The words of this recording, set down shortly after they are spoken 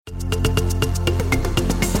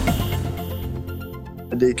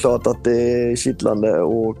Det är klart att det är kittlande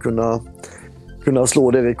att kunna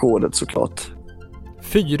slå det rekordet såklart.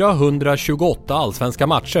 428 allsvenska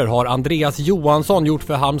matcher har Andreas Johansson gjort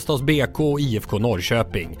för Halmstads BK och IFK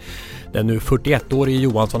Norrköping. Den nu 41-årige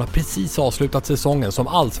Johansson har precis avslutat säsongen som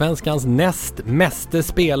allsvenskans näst meste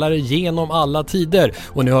spelare genom alla tider.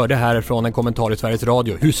 Och ni hörde här från en kommentar i Sveriges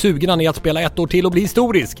Radio hur sugen han är att spela ett år till och bli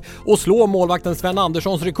historisk och slå målvakten Sven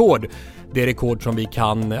Anderssons rekord. Det är rekord som vi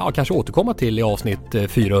kan kanske återkomma till i avsnitt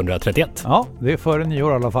 431. Ja, det är före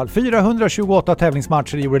nyår i alla fall. 428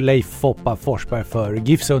 tävlingsmatcher gjorde Leif Foppa Forsberg för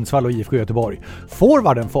GIF Sundsvall och IFK Göteborg.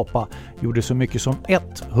 Forwarden Foppa gjorde så mycket som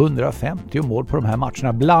 150 mål på de här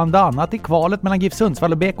matcherna. Bland annat i kvalet mellan GIF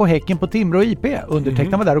Sundsvall och BK Häcken på Timrå och IP.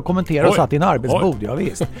 Undertecknade var där och kommenterade och satt i en arbetsbod. Ja,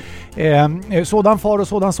 visst. Sådan far och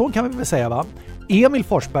sådan son kan vi väl säga, va? Emil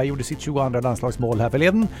Forsberg gjorde sitt 22:a landslagsmål här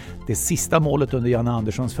förleden. Det sista målet under Janne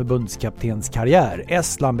Anderssons förbundskaptens karriär.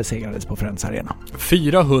 Estland besegrades på Friends Arena.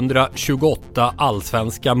 428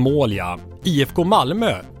 allsvenska mål, ja. IFK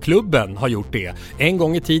Malmö, klubben, har gjort det. En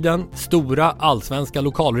gång i tiden stora allsvenska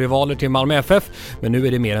lokalrivaler till Malmö FF. Men nu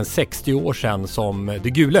är det mer än 60 år sedan som de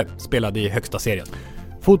gule spelade i högsta serien.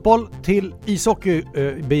 Fotboll till ishockey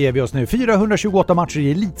beger vi oss nu. 428 matcher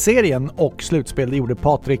i elitserien och slutspel gjorde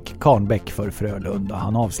Patrik Karnbäck för Frölunda.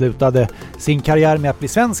 Han avslutade sin karriär med att bli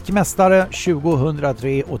svensk mästare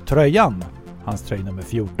 2003 och tröjan, hans tröja nummer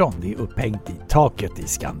 14, det är upphängt i taket i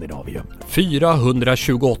Skandinavien.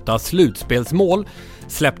 428 slutspelsmål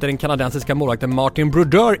släppte den kanadensiska målvakten Martin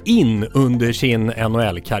Brodeur in under sin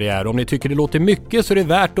NHL-karriär. Om ni tycker det låter mycket så är det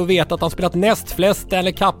värt att veta att han spelat näst flest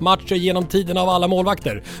Stanley Cup-matcher genom tiden av alla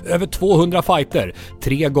målvakter. Över 200 fighter.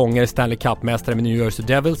 3 gånger Stanley Cup-mästare med New Jersey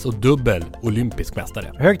Devils och dubbel olympisk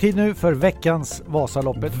mästare. Hög tid nu för veckans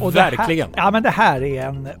Vasaloppet. Och verkligen. Det här är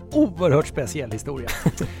en oerhört speciell historia.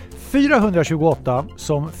 428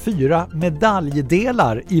 som 4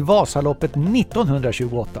 medaljdelar i Vasaloppet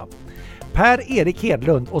 1928. Per-Erik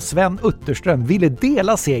Hedlund och Sven Utterström ville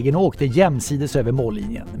dela segern och åkte jämsides över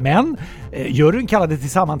mållinjen. Men juryn kallade till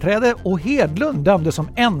sammanträde och Hedlund dömde som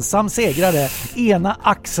ensam segrare. Ena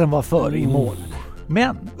axeln var före i mål.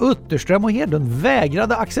 Men Utterström och Hedlund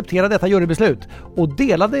vägrade acceptera detta jurybeslut och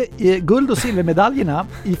delade guld- och silvermedaljerna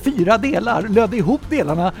i 4 delar, lödde ihop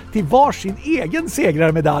delarna till varsin egen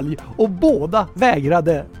segrarmedalj och båda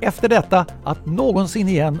vägrade efter detta att någonsin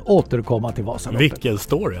igen återkomma till Vasaloppet. Vilken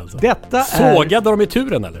story alltså. Sågade de i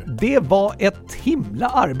turen eller? Det var ett himla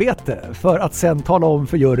arbete för att sen tala om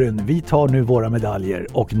för juryn: vi tar nu våra medaljer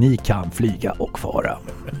och ni kan flyga och fara.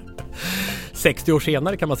 60 år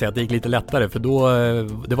senare kan man säga att det gick lite lättare, för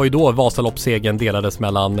det var ju då Vasaloppssegern delades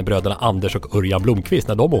mellan bröderna Anders och Örjan Blomqvist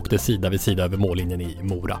när de åkte sida vid sida över mållinjen i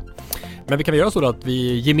Mora. Men vi kan väl göra så då att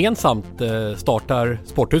vi gemensamt startar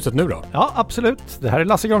Sporthuset nu då? Ja, absolut. Det här är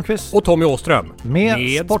Lasse Granqvist och Tommy Åström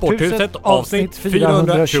med Sporthuset avsnitt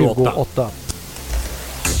 428.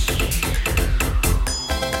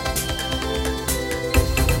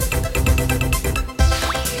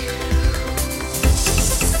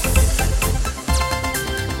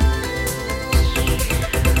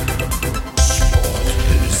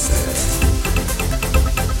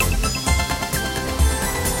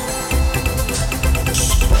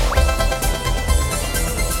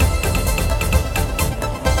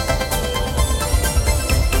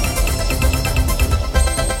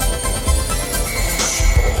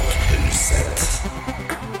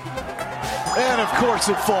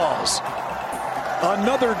 It falls.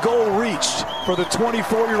 Another goal reached for the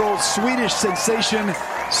 24-year-old Swedish sensation.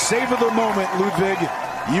 Save of the moment, Ludvig.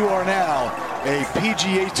 You are now a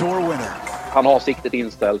PGA Tour winner. Han har siktet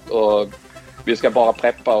inställt och vi ska bara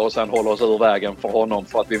preppa och sen hålla oss ur vägen för honom,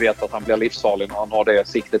 för att vi vet att han blir livsfarlig när han har det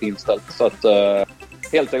siktet inställt. Så att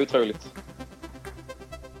helt otroligt.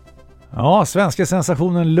 Ja, svenska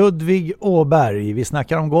sensationen Ludvig Åberg. Vi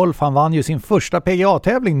snackar om golf. Han vann ju sin första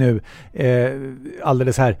PGA-tävling nu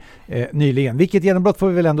alldeles här nyligen. Vilket genombrott får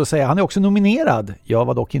vi väl ändå säga. Han är också nominerad. Jag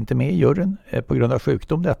var dock inte med i juryn på grund av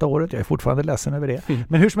sjukdom detta året. Jag är fortfarande ledsen över det.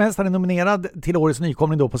 Men hur som helst, han är nominerad till årets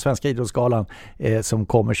nykomling då på Svenska idrottsgalan som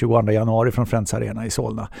kommer 22 januari från Friends Arena i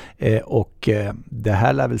Solna. Och det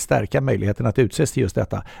här lär väl stärka möjligheten att utses till just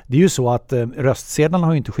detta. Det är ju så att röstsedlarna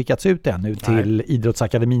har ju inte skickats ut ännu till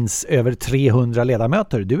Idrottsakademins över 300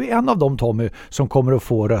 ledamöter. Du är en av dem, Tommy, som kommer att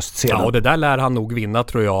få röst sedan. Ja, och det där lär han nog vinna,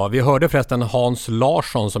 tror jag. Vi hörde förresten Hans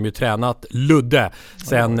Larsson, som ju tränat Ludde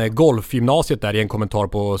sen golfgymnasiet där, i en kommentar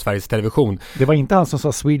på Sveriges Television. Det var inte han som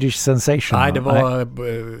sa Swedish Sensation. Nej, det var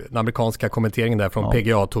den amerikanska kommenteringen där från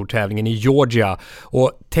PGA-tourtävlingen i Georgia.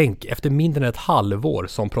 Och tänk, efter mindre än ett halvår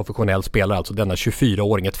som professionell spelare, alltså denna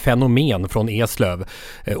 24-åring, ett fenomen från Eslöv.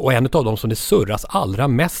 Och en av dem som det surras allra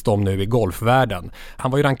mest om nu i golfvärlden.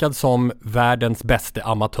 Han var ju rankad som världens bästa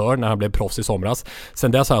amatör när han blev proffs i somras.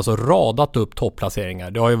 Sen dess har han alltså radat upp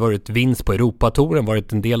topplaceringar. Det har ju varit vinst på Europatouren,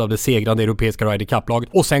 varit en del av det segrande europeiska Ryder Cup-laget.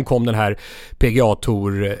 Och sen kom den här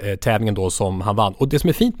PGA-tour-tävlingen då som han vann. Och det som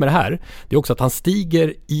är fint med det här, det är också att han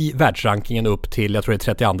stiger i världsrankingen upp till, jag tror det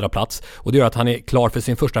är 32 plats. Och det gör att han är klar för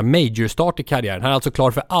sin första major-start i karriären. Han är alltså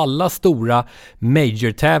klar för alla stora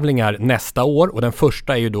major-tävlingar nästa år. Och den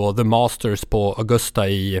första är ju då The Masters på Augusta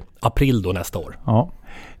i april då nästa år. Ja,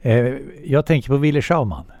 jag tänker på Wille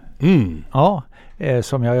Schaumann. Ja,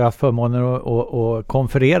 som jag har haft förmånen att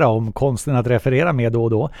konferera om konsten att referera med då och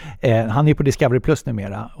då. Han är på Discovery Plus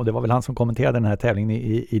numera, och det var väl han som kommenterade den här tävlingen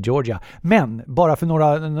i Georgia. Men bara för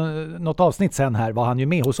något avsnitt sen här var han ju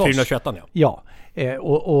med hos oss. 421, ja.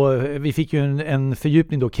 Och vi fick ju en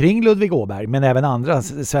fördjupning då kring Ludvig Åberg, men även andra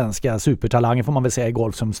svenska supertalanger får man väl säga i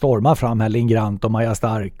golf som stormar fram här. Lingrant och Maja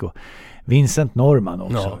Stark och Vincent Norman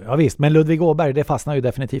också. Ja visst, men Ludvig Åberg, det fastnar ju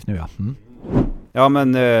definitivt nu. Ja,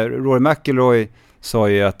 men Rory McIlroy sa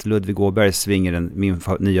ju att Ludvig Åbergs sving är min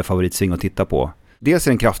nya favoritsving att titta på. Dels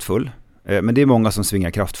är den kraftfull, men det är många som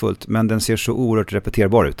svingar kraftfullt, men den ser så oerhört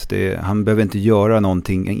repeterbar ut. Han behöver inte göra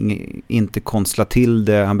någonting, inte konstla till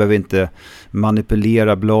det, han behöver inte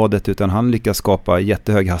manipulera bladet, utan han lyckas skapa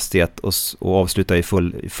jättehög hastighet och avsluta i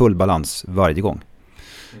full balans varje gång.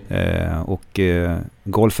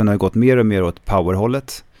 Golfen har gått mer och mer åt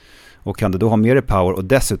powerhållet. Och kan du då ha mer power och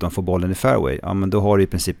dessutom få bollen i fairway, ja, men då har du i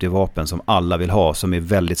princip det vapen som alla vill ha, som är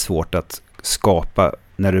väldigt svårt att skapa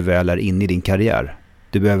när du väl är inne i din karriär.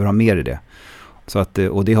 Du behöver ha mer i det. Så att,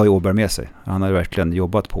 och det har ju Åberg med sig. Han har verkligen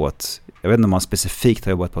jobbat på att, jag vet inte om han specifikt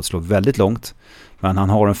har jobbat på att slå väldigt långt, men han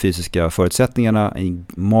har de fysiska förutsättningarna, en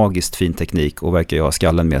magiskt fin teknik och verkar ju ha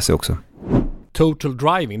skallen med sig också. Total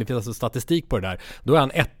driving, det finns alltså statistik på det där. Då är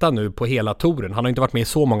han etta nu på hela touren. Han har inte varit med i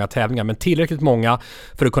så många tävlingar, men tillräckligt många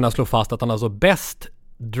för att kunna slå fast att han alltså bäst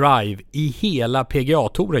drive i hela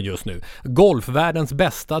PGA-touren just nu. Golfvärldens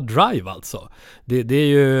bästa drive alltså. Det är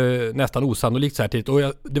ju nästan osannolikt så här tidigt.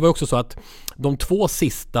 Och det var också så att de 2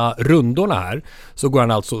 sista rundorna här så går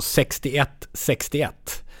han alltså 61-61.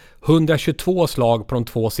 122 slag på de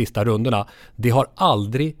 2 sista rundorna. Det har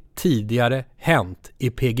aldrig tidigare hänt i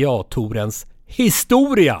PGA-tourens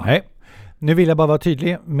historia. Nej. Nu vill jag bara vara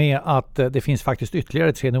tydlig med att det finns faktiskt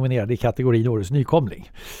ytterligare 3 nominerade i kategorin Årets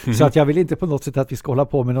nykomling. Så att jag vill inte på något sätt att vi ska hålla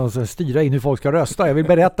på med någon styra in hur folk ska rösta. Jag vill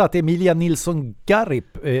berätta att Emilia Nilsson Garrip,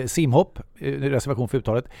 simhopp, reservation för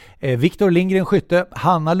uttalet, Viktor Lindgren skytte,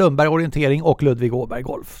 Hanna Lundberg orientering och Ludvig Åberg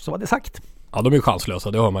golf. Så var det sagt. Ja, de är ju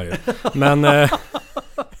chanslösa, det hör man ju. Men...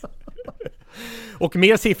 Och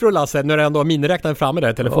mer siffror, Lasse, när du ändå har miniräknaren framme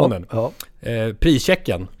där i telefonen. Ja.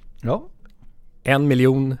 Prischecken. Ja. 1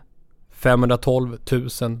 512 000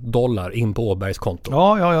 dollar in på Åbergs konto.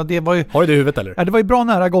 Ja, det var ju... Har du det i huvudet eller? Ja, det var ju bra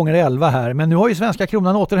nära gånger 11 här, men nu har ju svenska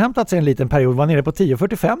kronan återhämtat sig en liten period, var nere på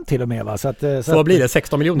 10,45 till och med, va? Så vad blir det?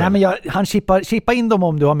 16 miljoner? Nej, men han chippa in dem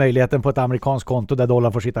om du har möjligheten på ett amerikanskt konto där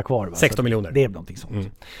dollarn får sitta kvar, va? 16 miljoner. Det är någonting sånt.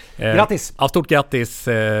 Grattis! Stort grattis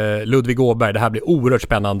Ludvig Åberg. Det här blir oerhört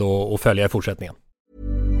spännande att följa i fortsättningen.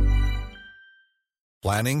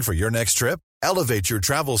 Planning for your next trip? Elevate your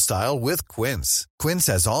travel style with Quince.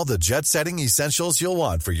 Quince has all the jet-setting essentials you'll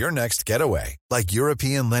want for your next getaway, like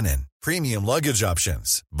European linen, premium luggage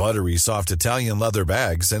options, buttery soft Italian leather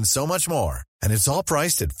bags, and so much more. And it's all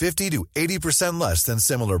priced at 50 to 80% less than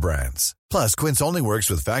similar brands. Plus, Quince only works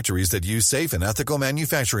with factories that use safe and ethical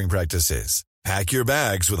manufacturing practices. Pack your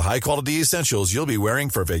bags with high-quality essentials you'll be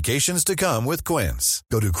wearing for vacations to come with Quince.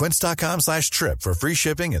 Go to quince.com/trip for free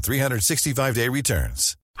shipping and 365-day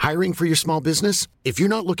returns. Hiring for your small business? If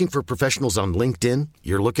you're not looking for professionals on LinkedIn,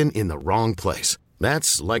 you're looking in the wrong place.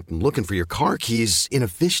 That's like looking for your car keys in a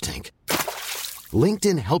fish tank.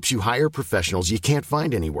 LinkedIn helps you hire professionals you can't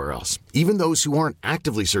find anywhere else, even those who aren't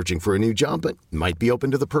actively searching for a new job but might be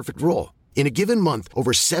open to the perfect role. In a given month,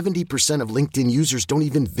 over 70% of LinkedIn users don't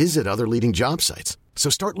even visit other leading job sites. So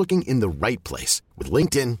start looking in the right place. With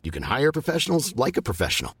LinkedIn, you can hire professionals like a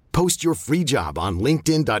professional. Post your free job on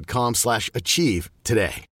linkedin.com/achieve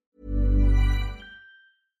today.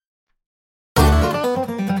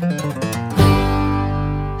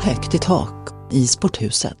 Högt i tak i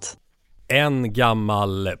Sporthuset. En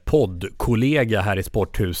gammal poddkollega här i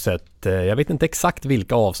Sporthuset. Jag vet inte exakt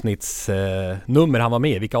vilka avsnittsnummer han var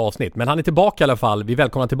med i, vilka avsnitt. Men han är tillbaka i alla fall. Vi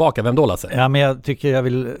välkomnar tillbaka. Vem då, Lasse? Ja, men jag tycker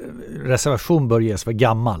reservation bör ges för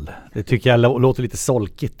gammal. Det tycker jag låter lite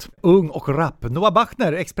solkigt. Ung och rapp. Noah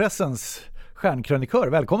Bachner, Expressens stjärnkrönikör.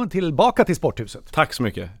 Välkommen tillbaka till Sporthuset. Tack så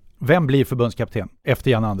mycket. Vem blir förbundskapten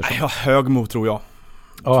efter Jan Andersson? Ja, Högmo tror jag.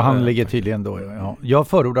 Ja, han ligger tydligen då. Ja. Jag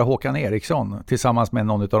förordar Håkan Eriksson tillsammans med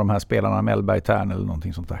någon av de här spelarna, Mellberg, Tern eller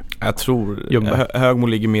någonting sånt där. Jag tror Högmo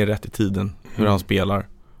ligger mer rätt i tiden hur han spelar.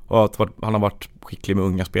 Och att han har varit skicklig med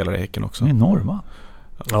unga spelare i Häcken också. Enorma.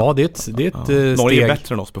 Ja, det är ett steg. Norge är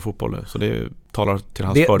bättre än oss på fotboll, så det talar till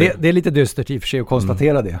hans fördel. Det är lite dystert i och för sig att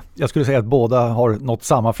konstatera det. Jag skulle säga att båda har nått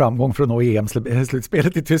samma framgång från att nå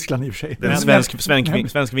EM-slutspelet i Tyskland i och för sig. Det är en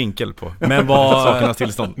svensk vinkel på sakernas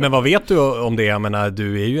tillstånd. Men vad vet du om det? Jag menar,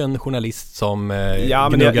 du är ju en journalist som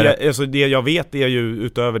det jag vet är ju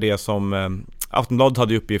utöver det som Aftonbladet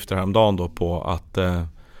hade uppgifter häromdagen då på att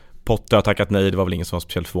Potter har tackat nej. Det var väl ingen som var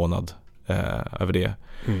speciellt förvånad över det.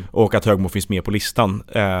 Och att Högmo finns med på listan.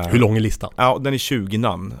 Hur lång är listan? Ja, den är 20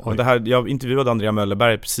 namn. Och jag intervjuade Andrea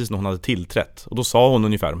Möllerberg precis när hon hade tillträtt. Och då sa hon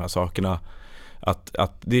ungefär de här sakerna.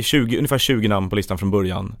 Att det är ungefär 20 namn på listan från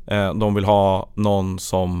början. De vill ha någon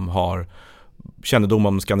som har kännedom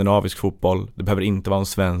om skandinavisk fotboll. Det behöver inte vara en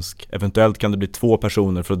svensk. Eventuellt kan det bli 2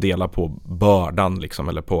 personer för att dela på bördan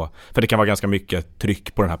liksom, för det kan vara ganska mycket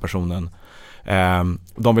tryck på den här personen.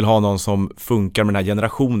 De vill ha någon som funkar med den här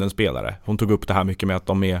generationen spelare. Hon tog upp det här mycket med att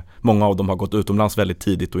många av dem har gått utomlands väldigt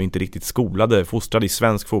tidigt och inte riktigt fostrade i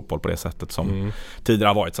svensk fotboll på det sättet som tidigare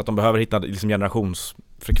har varit. Så att de behöver hitta liksom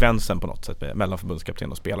generationsfrekvensen på något sätt mellan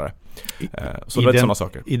förbundskapten och spelare. Så det är sådana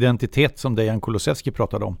saker. Identitet som Dejan Kulusevski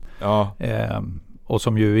pratade om. Ja. Och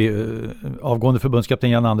som ju avgående förbundskapten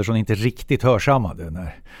Jan Andersson inte riktigt hörsammade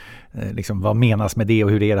när liksom, vad menas med det och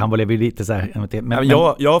hur det är. Han var lite så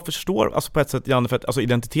här. Jag förstår alltså på ett sätt, Janne, för att alltså,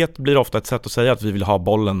 identitet blir ofta ett sätt att säga att vi vill ha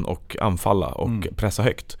bollen och anfalla och pressa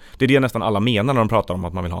högt. Det är det nästan alla menar när de pratar om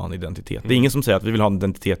att man vill ha en identitet. Det är ingen som säger att vi vill ha en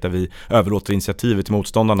identitet där vi överlåter initiativet till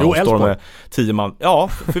motståndarna och står med 10 man. Ja,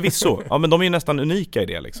 förvisso. Ja, men de är ju nästan unika i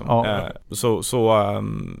det liksom. Ja.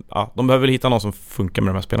 De behöver hitta någon som funkar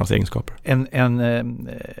med de här spelarnas egenskaper. En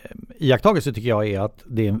iakttagelse tycker jag är att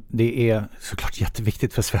det är såklart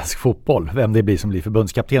jätteviktigt för svensk fotboll, vem det blir som blir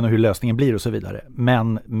förbundskapten och hur lösningen blir och så vidare.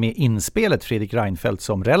 Men med inspelet Fredrik Reinfeldt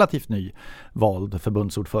som relativt ny vald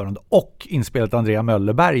förbundsordförande och inspelet Andrea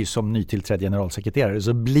Möllerberg som nytillträdd generalsekreterare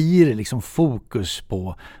så blir det liksom fokus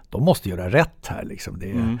på de måste göra rätt här liksom.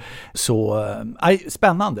 Det är så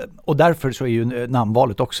spännande och därför så är ju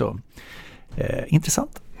namnvalet också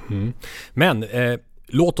intressant. Men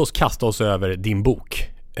låt oss kasta oss över din bok.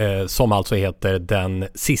 Som alltså heter Den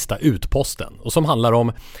sista utposten och som handlar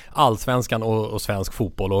om allsvenskan och svensk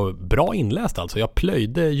fotboll och bra inläst alltså. Jag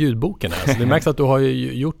plöjde ljudboken här så det märks att du har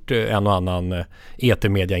gjort en och annan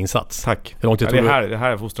etermediainsats. Tack. Hur lång tid det här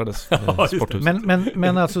jag fostrades.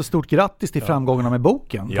 men alltså stort grattis till framgångarna med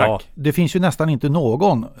boken. Ja. Tack. Det finns ju nästan inte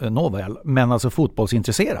någon men alltså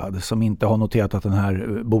fotbollsintresserad som inte har noterat att den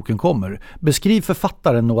här boken kommer. Beskriv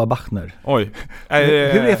författaren Noah Bachner. Oj.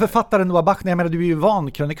 Hur är författaren Noah Bachner? Jag menar, du är ju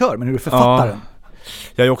van krönikör, men hur är författaren? Ja,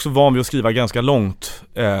 jag är också van vid att skriva ganska långt.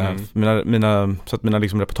 Mina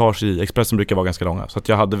liksom reportage i Expressen brukar vara ganska långa. Så att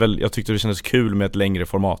jag tyckte det kändes kul med ett längre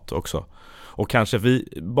format också. Och kanske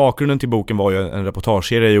bakgrunden till boken var ju en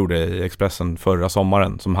reportageserie jag gjorde i Expressen förra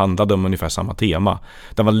sommaren som handlade om ungefär samma tema.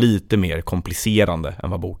 Den var lite mer komplicerande än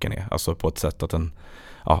vad boken är. Alltså på ett sätt att den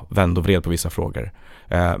vände och vred på vissa frågor.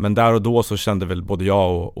 Men där och då så kände väl både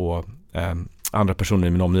jag och andra personer i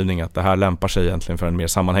min omgivning att det här lämpar sig egentligen för en mer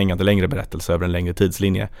sammanhängande längre berättelse över en längre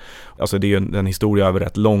tidslinje. Alltså det är ju en historia över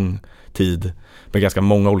rätt lång tid med ganska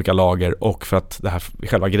många olika lager och för att det här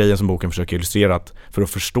själva grejen som boken försöker illustrera att för att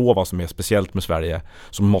förstå vad som är speciellt med Sverige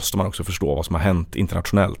så måste man också förstå vad som har hänt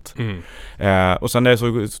internationellt. Och sen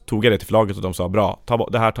så tog jag det till förlaget och de sa bra,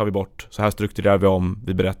 det här tar vi bort, så här strukturerar vi om,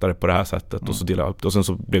 vi berättar det på det här sättet och så delar upp det och sen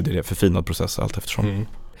så blev det förfinad process allt eftersom.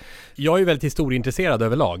 Jag är ju väldigt historieintresserad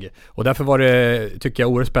överlag och därför var det, tycker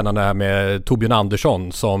jag, oerhört spännande här med Torbjörn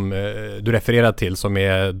Andersson som du refererar till, som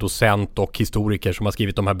är docent och historiker som har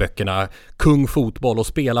skrivit de här böckerna Kung fotboll och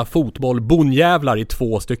Spela fotboll bonjävlar i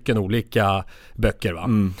 2 stycken olika böcker va?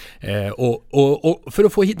 Och för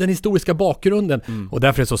att få den historiska bakgrunden och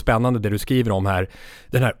därför är det så spännande det du skriver om här,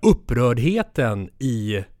 den här upprördheten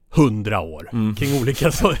i 100 år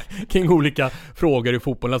kring olika frågor i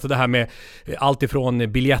fotbollen. Alltså det här med allt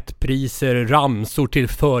ifrån biljettpriser, ramsor till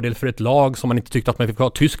fördel för ett lag som man inte tyckte att man fick ha.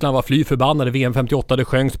 Tyskland var fly förbannade. VM 58, det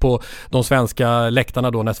sjöngs på de svenska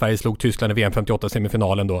läktarna då när Sverige slog Tyskland i VM 58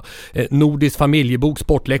 semifinalen då. Nordisk familjebok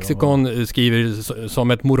Sportlexikon skriver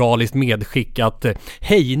som ett moraliskt medskick att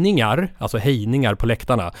hejningar på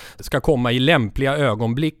läktarna ska komma i lämpliga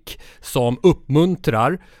ögonblick som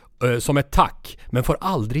uppmuntrar som ett tack, men får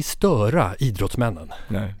aldrig störa idrottsmännen.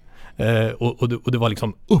 Nej. Och det var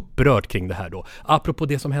liksom upprört kring det här då. Apropå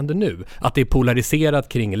det som händer nu, att det är polariserat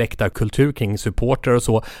kring läktarkultur, kring supportrar och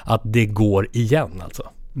så, att det går igen alltså.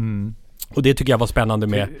 Och det tycker jag var spännande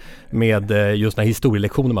med just den här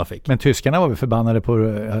historielektionen man fick. Men tyskarna var väl förbannade på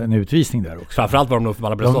en utvisning där också? Framförallt var de nog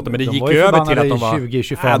förbannade på resultatet, men det gick över till att de var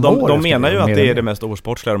 20-25 år. De menar ju att det är det mest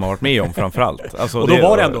osportsliga de har varit med om framförallt. Alltså, och då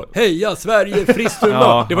var det ändå, heja Sverige, friskt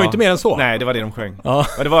humör. Det var ju inte mer än så. Nej, det var det de sjöng. Ja.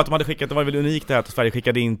 Men det var att de hade skickat, det var väl unikt det här att Sverige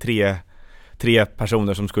skickade in tre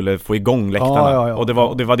personer som skulle få igång läktarna.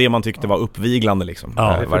 Och det var det man tyckte var uppviglande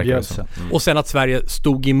liksom. Och sen att Sverige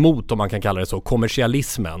stod emot, om man kan kalla det så,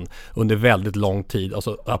 kommersialismen under väldigt lång tid.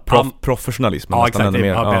 Alltså, professionalismen. Ja,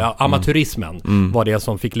 exakt. Amatörismen var det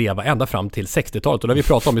som fick leva ända fram till 60-talet. Och det har vi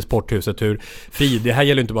pratat om i Sporthuset, hur det här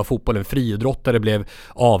gäller inte bara fotbollen, friidrottare blev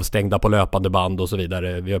avstängda på löpande band och så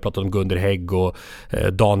vidare. Vi har pratat om Gunder Hägg och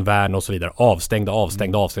Dan Wern och så vidare.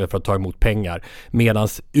 Avstängda för att ta emot pengar. Medan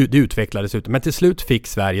det utvecklades ut. Men till slut fick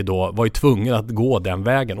Sverige då, var ju tvungen att gå den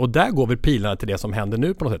vägen. Och där går vi pilarna till det som händer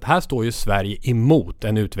nu på något sätt. Här står ju Sverige emot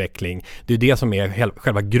en utveckling. Det är det som är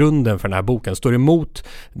själva grunden för den här boken. Står emot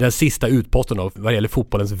den sista utposten då, vad gäller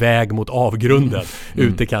fotbollens väg mot avgrunden.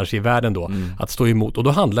 Ute kanske i världen då. Att stå emot. Och då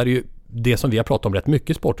handlar det ju det som vi har pratat om rätt mycket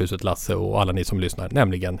i Sporthuset, Lasse och alla ni som lyssnar,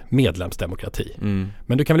 nämligen medlemsdemokrati.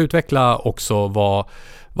 Men du kan väl utveckla också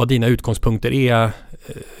vad dina utgångspunkter är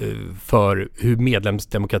för hur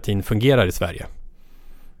medlemsdemokratin fungerar i Sverige.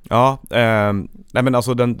 Ja, nej men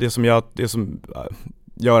alltså det som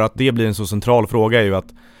gör att det blir en så central fråga är ju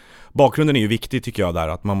att bakgrunden är ju viktig tycker jag där,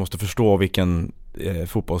 att man måste förstå vilken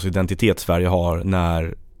fotbollsidentitet Sverige har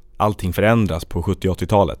när allting förändras på 70- och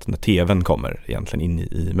 80-talet, när tvn kommer egentligen in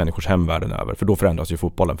i människors hemvärlden över, för då förändras ju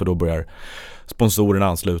fotbollen, för då börjar sponsorerna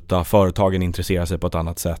ansluta, företagen intresserar sig på ett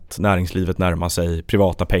annat sätt, näringslivet närmar sig,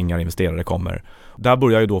 privata pengar, investerare kommer. Där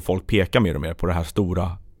börjar ju då folk peka mer och mer på det här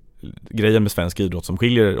stora grejen med svensk idrott som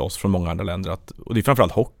skiljer oss från många andra länder, och det är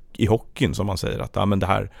framförallt i hockeyn som man säger att men det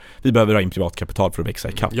här, vi behöver ha in privatkapital för att växa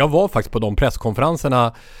i kapp. Jag var faktiskt på de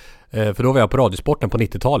presskonferenserna, för då var jag på Radiosporten på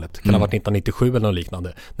 90-talet. Kan ha varit 1997 eller något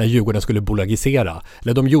liknande. När Djurgården skulle bolagisera.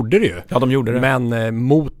 Eller de gjorde det ju. Ja, de gjorde det. Men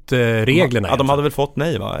mot reglerna. Ja, de hade väl fått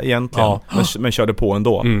nej va, egentligen. Ja. Men körde på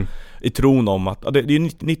ändå. I tron om att, det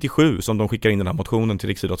är 97 som de skickar in den här motionen till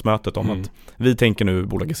Riksidrottsmötet om att vi tänker nu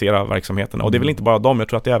bolagisera verksamheterna. Och det är väl inte bara dem, jag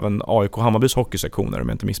tror att det är även AIK och Hammarbys hockeysektioner, om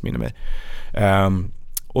jag inte missminner mig.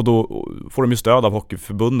 Och då får de ju stöd av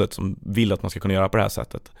Hockeyförbundet som vill att man ska kunna göra på det här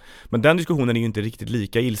sättet. Men den diskussionen är ju inte riktigt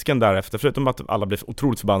lika ilsken därefter, förutom att alla blir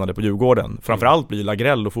otroligt förbannade på Djurgården. Framförallt blir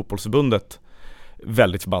Lagrell och fotbollsförbundet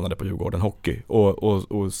väldigt förbannade på Djurgården Hockey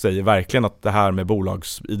och säger verkligen att det här med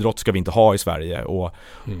bolagsidrott ska vi inte ha i Sverige. Och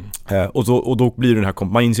då blir det den här,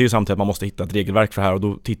 man inser ju samtidigt att man måste hitta ett regelverk för det här, och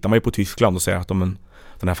då tittar man ju på Tyskland och säger att den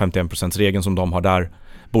här 51%-regeln som de har där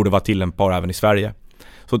borde vara tillämpbar även i Sverige.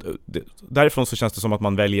 Så därifrån så känns det som att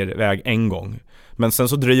man väljer väg en gång. Men sen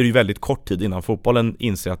så dröjer det ju väldigt kort tid innan fotbollen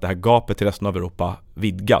inser att det här gapet till resten av Europa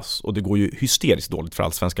vidgas. Och det går ju hysteriskt dåligt för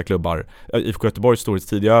allsvenska klubbar. I Göteborgs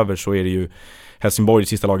storhetstid över så är det ju Helsingborg, det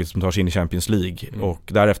sista laget som tar sig in i Champions League. Och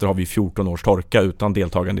därefter har vi 14 års torka utan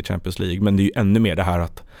deltagande i Champions League. Men det är ju ännu mer det här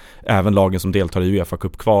att även lagen som deltar i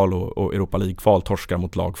UEFA-cupkval och Europa League-kval torskar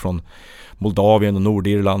mot lag från Moldavien och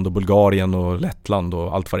Nordirland och Bulgarien och Lettland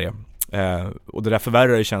och allt vad det är. Och det där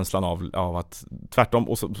förvärrar ju känslan av att tvärtom,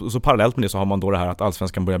 och så parallellt med det så har man då det här att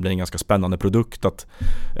allsvenskan börjar bli en ganska spännande produkt, att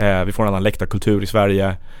vi får en annan läktarkultur i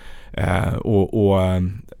Sverige, och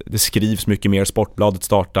det skrivs mycket mer, Sportbladet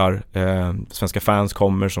startar, svenska fans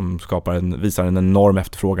kommer som visar en enorm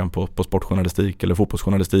efterfrågan på sportjournalistik eller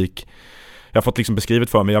fotbollsjournalistik. Jag har fått liksom beskrivet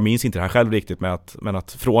för mig, jag minns inte det här själv riktigt, men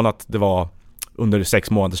att från att det var under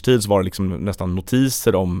 6 månaders tid så var det liksom nästan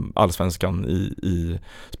notiser om allsvenskan i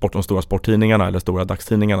de stora sporttidningarna eller stora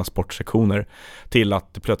dagstidningarnas sportsektioner, till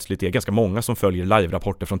att det plötsligt är ganska många som följer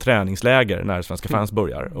live-rapporter från träningsläger när svenska fans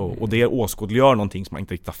börjar. Och det åskådliggör någonting som man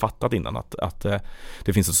inte riktigt har fattat innan, att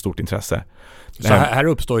det finns ett stort intresse. Så här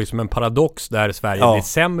uppstår ju som en paradox där Sverige blir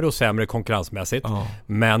sämre och sämre konkurrensmässigt,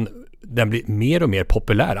 men den blir mer och mer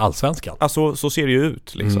populär, allsvenskan. Alltså så ser det ju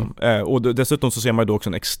ut liksom. Och dessutom så ser man ju då också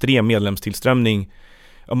en extrem medlemstillströmning.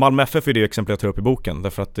 Malmö FF är det exempel jag tar upp i boken,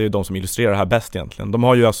 därför att det är de som illustrerar det här bäst egentligen. De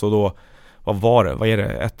har ju alltså då, vad är det,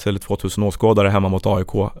 1 eller 2000 åskådare hemma mot AIK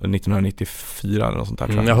 1994 eller något sånt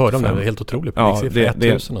där. Jag hörde om det, det är helt otroligt. Ja, det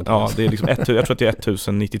är liksom jag tror att det är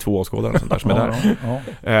 1092 åskådare sånt där som är där.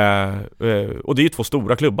 Och det är ju 2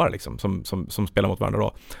 stora klubbar liksom, som spelar mot varandra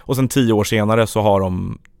då. Och sen 10 år senare så har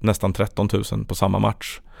de nästan 13 000 på samma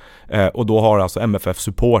match. Och då har alltså MFF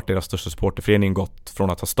Support, deras största supporterförening, gått från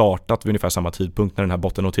att ha startat vid ungefär samma tidpunkt när den här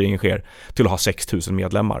bottennoteringen sker till att ha 6 000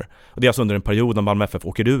 medlemmar. Och det är alltså under en period när Malmö FF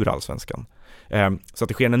åker ur allsvenskan. Så att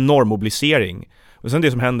det sker en enorm mobilisering. Och sen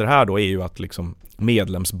det som händer här då är ju att liksom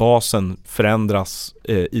medlemsbasen förändras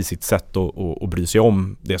i sitt sätt att bry sig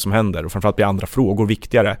om det som händer. Och framförallt blir andra frågor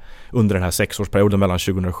viktigare under den här 6-årsperioden mellan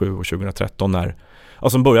 2007 och 2013.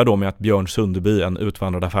 Som börjar då med att Björn Sunderby, en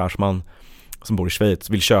utvandrad affärsman som bor i Schweiz,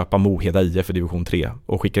 vill köpa Moheda IF för division 3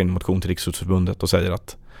 och skickar in en motion till Riksidrottsförbundet och säger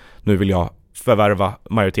att nu vill jag förvärva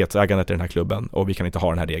majoritetsägandet i den här klubben och vi kan inte ha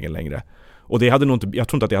den här regeln längre. Och det hade nog inte, jag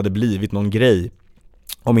tror inte att det hade blivit någon grej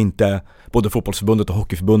om inte både fotbollsförbundet och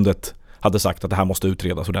hockeyförbundet hade sagt att det här måste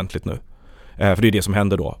utredas ordentligt nu. För det är det som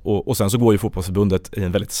händer då. Och sen så går ju fotbollsförbundet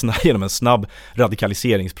i genom en snabb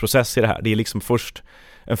radikaliseringsprocess i det här. Det är liksom först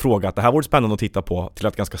en fråga att det här vore spännande att titta på till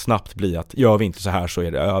att ganska snabbt bli att gör vi inte så här så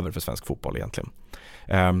är det över för svensk fotboll egentligen.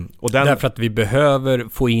 Därför att vi behöver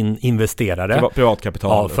få in investerare,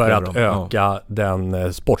 privatkapital för att öka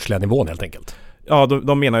den sportsliga nivån helt enkelt. Ja,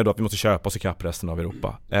 de menar ju då att vi måste köpa oss ikapp resten av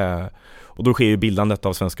Europa. Och då sker ju bildandet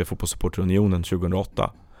av Svenska fotbollssupporterunionen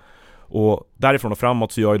 2008. Och därifrån och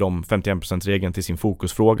framåt så gör ju de 51%-regeln till sin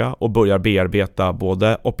fokusfråga och börjar bearbeta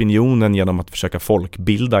både opinionen genom att försöka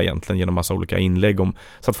folkbilda egentligen genom massa olika inlägg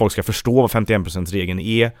så att folk ska förstå vad 51%-regeln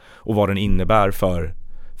är och vad den innebär för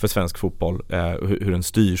svensk fotboll, hur den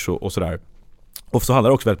styrs och sådär. Och så handlar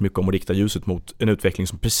det också väldigt mycket om att rikta ljuset mot en utveckling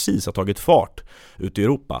som precis har tagit fart ute i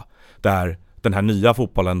Europa, där den här nya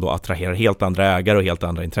fotbollen då attraherar helt andra ägare och helt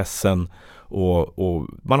andra intressen. Och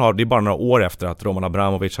det är bara några år efter att Roman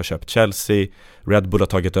Abramovich har köpt Chelsea, Red Bull har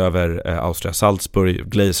tagit över Austria Salzburg,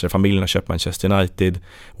 Glazer-familjen har köpt Manchester United,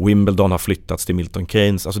 Wimbledon har flyttats till Milton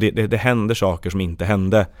Keynes. Alltså det händer saker som inte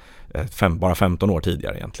hände bara 15 år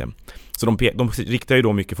tidigare egentligen. Så de riktar ju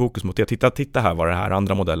då mycket fokus mot det. Titta här var den här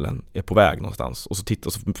andra modellen är på väg någonstans. Och så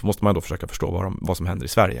måste man då försöka förstå vad som händer i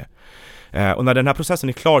Sverige. Och när den här processen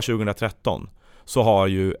är klar 2013 så har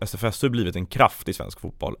ju SFSU blivit en kraft i svensk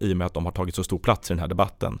fotboll i och med att de har tagit så stor plats i den här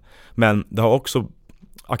debatten. Men det har också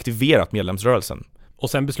aktiverat medlemsrörelsen. Och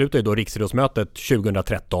sen beslutar ju då Riksidrottsmötet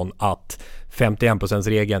 2013 att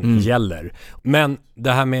 51%-regeln gäller. Men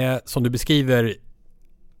det här med, som du beskriver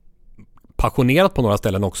passionerat på några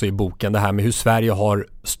ställen också i boken, det här med hur Sverige har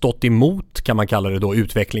stått emot, kan man kalla det då,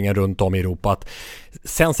 utvecklingen runt om i Europa. Att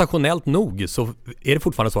sensationellt nog så är det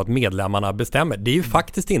fortfarande så att medlemmarna bestämmer. Det är ju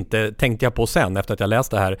faktiskt inte, tänkte jag på sen efter att jag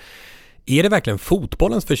läste det här, är det verkligen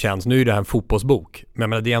fotbollens förtjänst? Nu är det här en fotbollsbok, men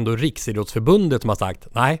det är ändå Riksidrottsförbundet som har sagt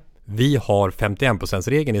nej, vi har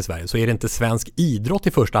 51%-regeln i Sverige, så är det inte svensk idrott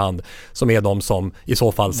i första hand som är de som i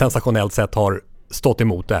så fall sensationellt sett har stått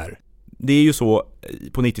emot det här. Det är ju så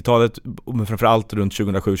på 90-talet, men framförallt runt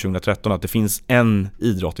 2007-2013, att det finns en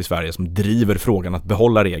idrott i Sverige som driver frågan att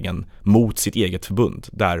behålla regeln mot sitt eget förbund,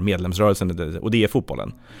 där medlemsrörelsen, och det är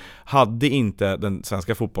fotbollen. Hade inte den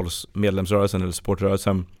svenska fotbollsmedlemsrörelsen eller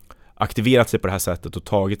supportrörelsen aktiverat sig på det här sättet och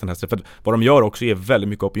tagit den här sättet. För vad de gör också är väldigt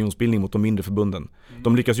mycket opinionsbildning mot de mindre förbunden.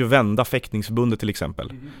 De lyckas ju vända fäktningsförbundet till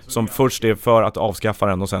exempel, som först är för att avskaffa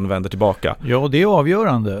den och sen vänder tillbaka. Ja, det är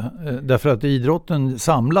avgörande, därför att idrotten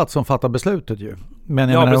samlat som fattar beslutet ju. Men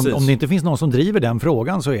jag menar, om det inte finns någon som driver den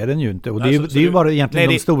frågan så är den ju inte. Och det är ju bara egentligen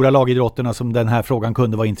de stora lagidrotterna som den här frågan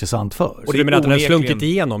kunde vara intressant för. Och du menar att den har slunkit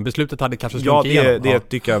igenom? Beslutet hade kanske slunkit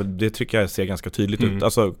igenom? Det tycker jag ser ganska tydligt ut.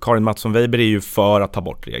 Alltså Karin Mattsson Weber är ju för att ta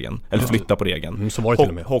bort regeln. Eller flytta på regeln. Så var det till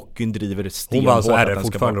och med. Hockeyn driver stenhårt. Hon var alltså RF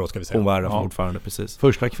fortfarande då, ska vi säga. Hon var RF fortfarande, precis.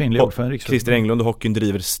 Första kvinnliga ordförande. Christer Englund och hockeyn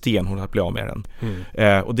driver stenhårt att bli av med den.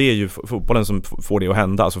 Och det är ju fotbollen som får det att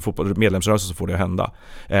hända. Alltså medlemsrörelsen som får det att hända.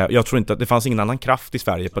 Jag tror inte att det fanns ingen annan kraft i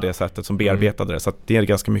Sverige på det sättet som bearbetade det. Så att det är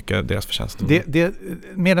ganska mycket deras förtjänst.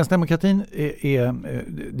 Medlemsdemokratin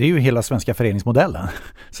det är ju hela svenska föreningsmodellen.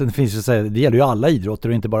 Så det finns ju, det gäller ju alla idrotter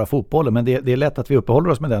och inte bara fotbollen. Men det är lätt att vi uppehåller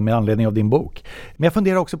oss med den med anledning av din bok. Men jag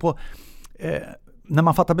funderar också på när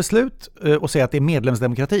man fattar beslut och säger att det är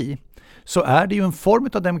medlemsdemokrati, så är det ju en form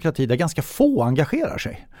av demokrati där ganska få engagerar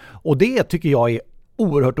sig. Och det tycker jag är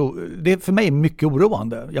oerhört, det är för mig mycket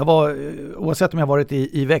oroande. Jag var, oavsett om jag varit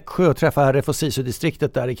i Växjö och träffat RF och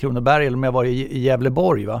SISU-distriktet där i Kronoberg eller om jag var i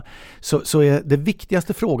Gävleborg, så är det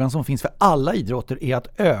viktigaste frågan som finns för alla idrotter är att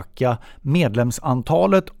öka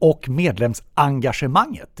medlemsantalet och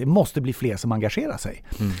medlemsengagemanget. Det måste bli fler som engagerar sig.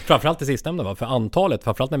 Framförallt det sistnämnda, va? För antalet,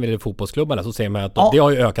 framförallt när vi är i fotbollsklubbarna så ser man att det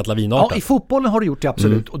har ju ökat lavinartat. Ja, i fotbollen har det gjort det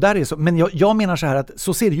absolut. Och där är så, men jag menar så här att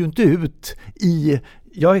så ser det ju inte ut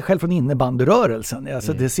jag är själv från innebandyrörelsen.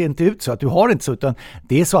 Alltså det ser inte ut så att du har inte så, utan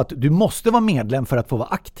det är så att du måste vara medlem för att få vara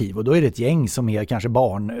aktiv, och då är det ett gäng som är kanske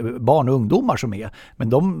barn och ungdomar som är, men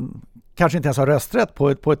de kanske inte ens har rösträtt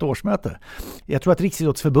på ett årsmöte. Jag tror att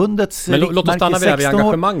Riksidrottsförbundets... Men låt oss stanna vid det här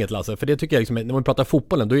engagemanget, Lasse, för det tycker jag liksom, när vi pratar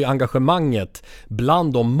fotbollen, då är engagemanget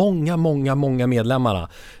bland de många medlemmarna,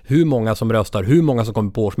 hur många som röstar, hur många som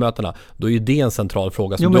kommer på årsmötena, då är ju det en central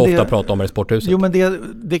fråga som du ofta pratar om här i Sporthuset. Jo, men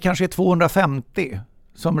det kanske är 250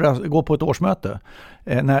 som går på ett årsmöte.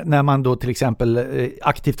 När man då till exempel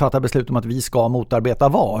aktivt fattar beslut om att vi ska motarbeta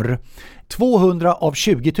VAR. 200 av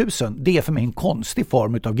 20 000, det är för mig en konstig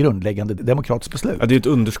form av grundläggande demokratiskt beslut. Ja, det är ett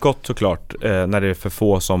underskott såklart när det är för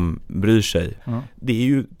få som bryr sig. Det är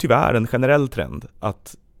ju tyvärr en generell trend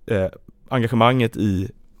att engagemanget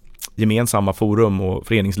i gemensamma forum och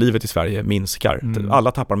föreningslivet i Sverige minskar.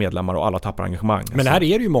 Alla tappar medlemmar och alla tappar engagemang. Men här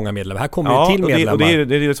är det ju många medlemmar. Här kommer det till medlemmar. Och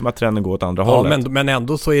det är som att trenden går åt andra hållet. Men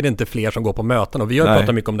ändå så är det inte fler som går på möten. Och vi har ju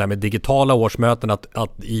pratat mycket om det här med digitala årsmöten,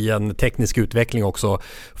 att i en teknisk utveckling också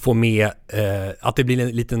få med att det blir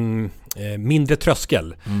en liten mindre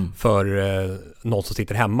tröskel för någon som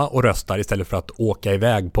sitter hemma och röstar istället för att åka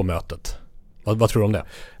iväg på mötet. Vad tror du om det?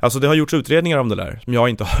 Alltså det har gjorts utredningar om det där som jag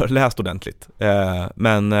inte har läst ordentligt.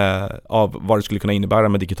 Men av vad det skulle kunna innebära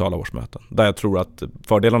med digitala årsmöten. Där jag tror att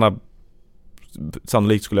fördelarna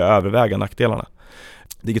sannolikt skulle överväga nackdelarna.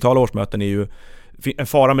 Digitala årsmöten är ju... En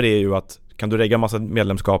fara med det är ju att kan du regga massa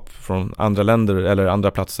medlemskap från andra länder eller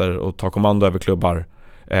andra platser och ta kommando över klubbar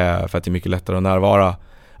för att det är mycket lättare att närvara.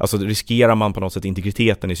 Alltså riskerar man på något sätt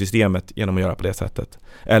integriteten i systemet genom att göra på det sättet?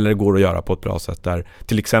 Eller går det att göra på ett bra sätt där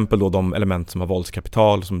till exempel då de element som har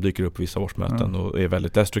våldskapital som dyker upp i vissa årsmöten och är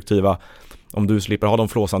väldigt destruktiva. Om du slipper ha dem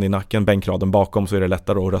flåsande i nacken, bänkraden bakom, så är det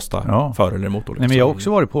lättare att rösta för eller emot. Nej, men jag har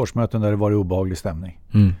också varit på årsmöten där det var obehaglig stämning.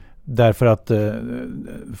 Därför att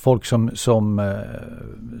folk som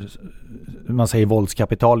man säger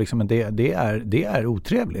våldskapital liksom, det är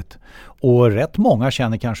otrevligt. Och rätt många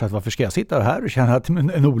känner kanske att varför ska jag sitta här och känna att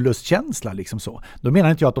en olustkänsla liksom så. Då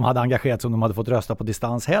menar inte jag att de hade engagerat sig om de hade fått rösta på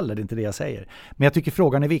distans heller, det är inte det jag säger. Men jag tycker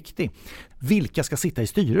frågan är viktig. Vilka ska sitta i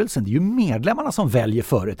styrelsen? Det är ju medlemmarna som väljer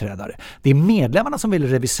företrädare. Det är medlemmarna som väljer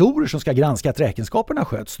revisorer som ska granska att räkenskaperna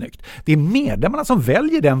sköts snyggt. Det är medlemmarna som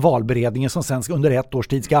väljer den valberedningen som sen under ett års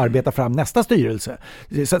tid ska arbeta fram nästa styrelse.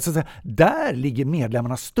 Så där ligger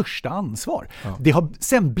medlemmarnas största ansvar. Ja. Det har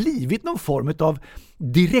sen blivit någon form av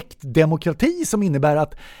direktdemokrati som innebär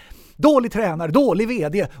att dålig tränare, dålig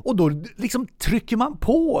vd, och då liksom trycker man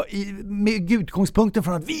på med utgångspunkten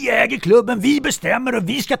från att vi äger klubben, vi bestämmer och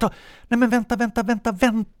vi ska ta... Nej men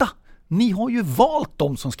vänta. Ni har ju valt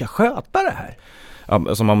de som ska sköta det här.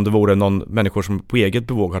 Ja, som om det vore någon människor som på eget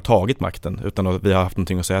bevåg har tagit makten utan att vi har haft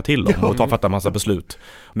någonting att säga till om och fattat en massa beslut.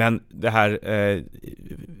 Men det här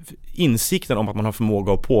insikten om att man har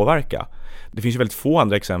förmåga att påverka. Det finns ju väldigt få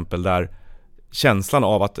andra exempel där känslan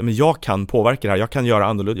av att men jag kan påverka det här, jag kan göra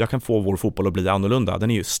annorlunda, jag kan få vår fotboll att bli annorlunda,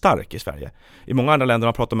 den är ju stark i Sverige. I många andra länder,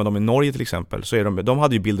 man pratar med dem i Norge till exempel, så är de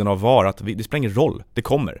hade ju bilden av VAR att det spelar ingen roll, det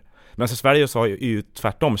kommer. Men i Sverige så har ju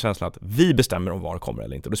tvärtom känslan att vi bestämmer om VAR kommer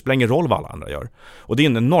eller inte. Det spelar ingen roll vad alla andra gör. Och det är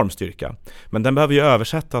en enorm styrka. Men den behöver ju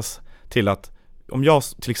översättas till att om jag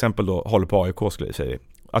till exempel då håller på AIK skulle jag säga,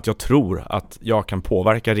 att jag tror att jag kan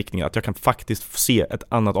påverka riktningen, att jag kan faktiskt se ett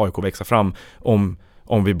annat AIK växa fram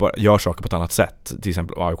om vi bara gör saker på ett annat sätt, till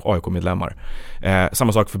exempel AIK-medlemmar.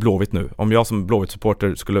 Samma sak för Blåvitt nu. Om jag som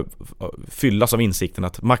Blåvitt-supporter skulle fyllas av insikten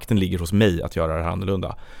att makten ligger hos mig att göra det här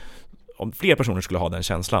annorlunda. Om fler personer skulle ha den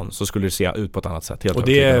känslan så skulle det se ut på ett annat sätt. Och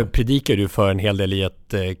det predikar du för en hel del i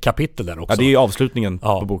ett kapitel där också. Ja, det är avslutningen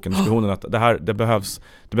på boken, diskussionen att det behövs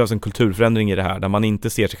en kulturförändring i det här där man inte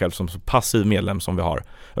ser sig själv som så passiv medlem som vi har,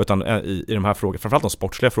 utan i de här frågorna, framförallt de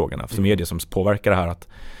sportsliga frågorna, som är det som påverkar det här, att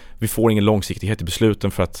vi får ingen långsiktighet i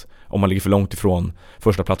besluten för att om man ligger för långt ifrån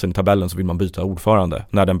första platsen i tabellen så vill man byta ordförande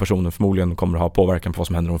när den personen förmodligen kommer att ha påverkan på vad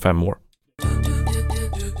som händer om 5 år.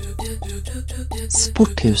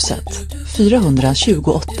 Sporthuset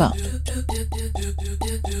 428.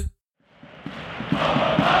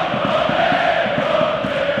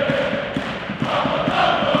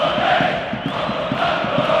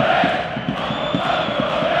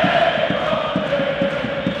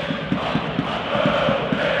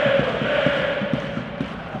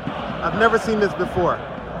 never seen this before.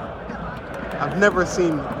 I've never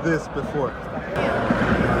seen this before.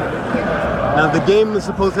 Now the game is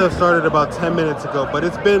supposed to have started about 10 minutes ago, but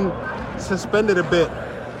it's been suspended a bit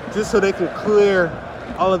just so they can clear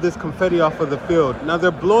all of this confetti off of the field. Now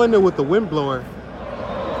they're blowing it with the wind blower.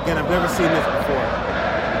 Again, I've never seen this before.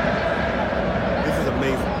 This is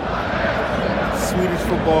amazing. Swedish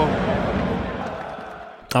football.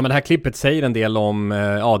 Ja, men det här klippet säger en del om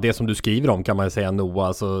det som du skriver om, kan man säga, Noah,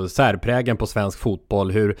 alltså särprägen på svensk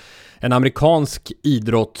fotboll, hur en amerikansk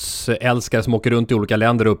idrottsälskare som åker runt i olika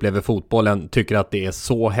länder och upplever fotbollen tycker att det är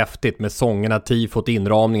så häftigt med sångerna, tifot,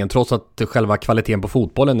 inramningen, trots att själva kvaliteten på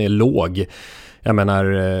fotbollen är låg. Jag menar,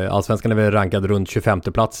 allsvenskan är väl rankad runt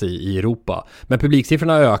 25:e plats i Europa. Men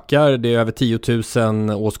publiksiffrorna ökar, det är över 10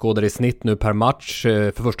 000 åskådare i snitt nu per match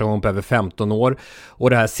för första gången på över 15 år. Och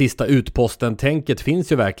det här sista utposten-tänket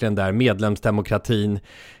finns ju verkligen där, medlemsdemokratin,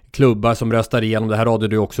 klubbar som röstar igenom, det här radade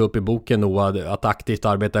du också upp i boken, Noah, att aktivt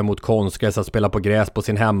arbeta emot konstgräs, att spela på gräs på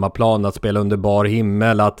sin hemmaplan, att spela under bar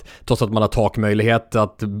himmel, att trots att man har takmöjlighet,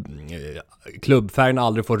 att klubbfärgen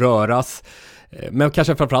aldrig får röras. Men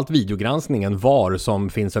kanske framförallt videogranskningen VAR som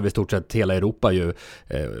finns över i stort sett hela Europa ju.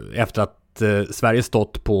 Efter att Sverige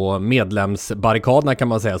stått på medlemsbarrikaderna, kan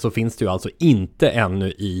man säga, så finns det ju alltså inte ännu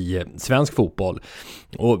i svensk fotboll.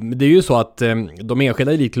 Och det är ju så att de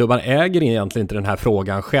enskilda elitklubbarna äger egentligen inte den här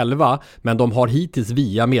frågan själva, men de har hittills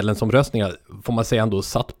via medlemsomröstningar, får man säga, ändå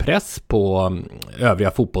satt press på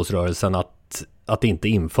övriga fotbollsrörelsen att inte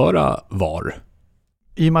införa VAR.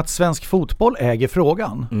 I och med att svensk fotboll äger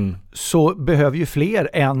frågan så behöver ju fler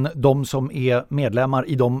än de som är medlemmar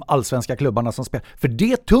i de allsvenska klubbarna som spelar. För det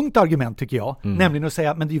är ett tungt argument, tycker jag. Nämligen att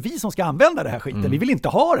säga, men det är ju vi som ska använda det här skiten. Vi vill inte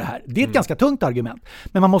ha det här. Det är ett ganska tungt argument.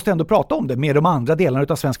 Men man måste ändå prata om det med de andra delarna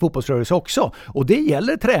av svensk fotbollsrörelse också. Och det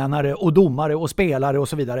gäller tränare och domare och spelare och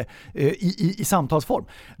så vidare i samtalsform.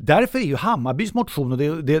 Därför är ju Hammarbys motion, och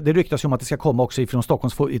det ryktas ju om att det ska komma också ifrån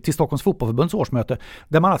till Stockholms fotbollförbunds årsmöte,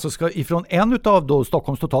 där man alltså ska ifrån en utav då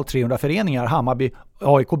Stockholms totalt 300 föreningar, Hammarby,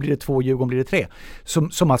 AIK blir det 2, Djurgården blir det 3,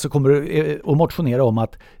 som alltså kommer att motionera om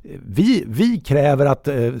att vi kräver att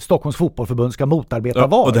Stockholms fotbollförbund ska motarbeta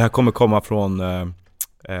VAR. Och det här kommer komma från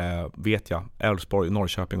vet jag, Elfsborg,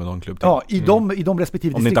 Norrköping och någon klubb till. Ja, i de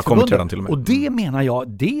respektive distriktsförbunden. Och det menar jag,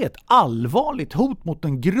 det är ett allvarligt hot mot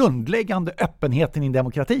den grundläggande öppenheten i en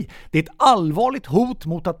demokrati. Det är ett allvarligt hot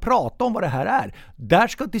mot att prata om vad det här är. Där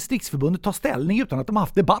ska distriktsförbundet ta ställning utan att de har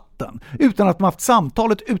haft debatten, utan att de har haft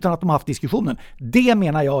samtalet, utan att de har haft diskussionen. Det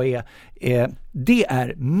menar jag det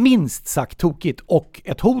är minst sagt tokigt och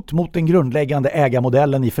ett hot mot den grundläggande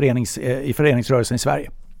ägarmodellen i föreningsrörelsen i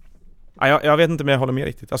Sverige. Jag vet inte om jag håller med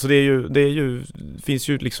riktigt. Alltså det finns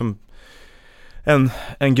ju liksom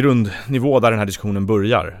en grundnivå där den här diskussionen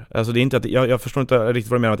börjar. Alltså det är inte att, jag förstår inte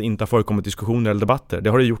riktigt vad du menar att det inte har förekommit diskussioner eller debatter. Det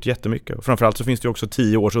har det gjort jättemycket. Och framförallt så finns det ju också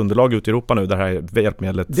 10 års underlag ute i Europa nu där det här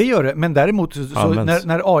hjälpmedlet. Det gör det, men däremot så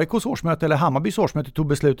när AIKs årsmöte eller Hammarbys årsmöte tog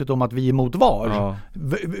beslutet om att vi är emot VAR,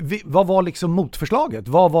 vad var liksom motförslaget?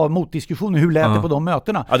 Vad var motdiskussionen? Hur lät det på de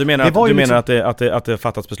mötena? Ja, du menar att det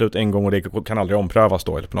fattats beslut en gång och det kan aldrig omprövas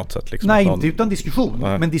då eller på något sätt? Liksom, nej, inte utan diskussion.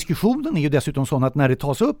 Nej. Men diskussionen är ju dessutom sån att när det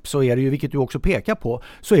tas upp så är det ju, vilket du också pekar på,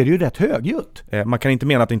 så är det ju rätt högljutt. Man kan inte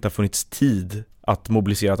mena att det inte har funnits tid att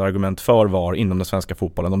mobilisera ett argument för VAR inom den svenska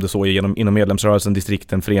fotbollen, om det så är inom medlemsrörelsen,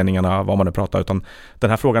 distrikten, föreningarna, vad man nu pratar, utan den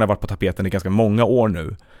här frågan har varit på tapeten i ganska många år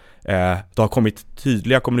nu. Det har kommit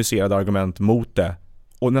tydliga kommunicerade argument mot det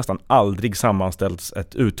och nästan aldrig sammanställts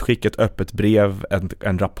ett utskick, ett öppet brev,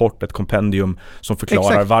 en rapport, ett kompendium som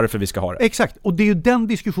förklarar varför vi ska ha det. Exakt, och det är ju den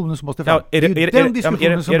diskussionen som måste fram. Är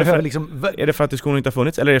det för att diskussionen inte har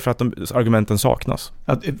funnits eller är det för att argumenten saknas?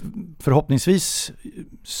 Förhoppningsvis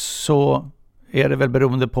så är det väl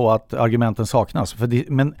beroende på att argumenten saknas.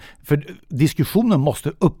 För diskussionen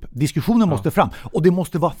måste upp, diskussionen måste fram. Och det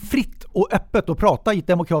måste vara fritt och öppet att prata i ett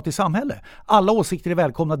demokratiskt samhälle. Alla åsikter är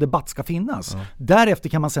välkomna, debatt ska finnas. Därefter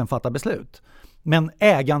kan man sen fatta beslut. Men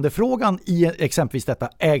ägandefrågan i exempelvis detta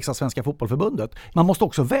ägs av Svenska fotbollförbundet. Man måste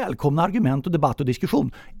också välkomna argument och debatt och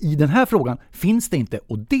diskussion. I den här frågan finns det inte,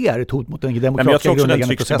 och det är ett hot mot den demokratiska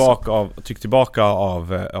grundläggande processen. Men jag tror också den tycks tillbaka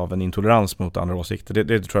av en intolerans mot andra åsikter.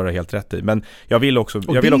 Det tror jag är helt rätt i. Men jag vill också...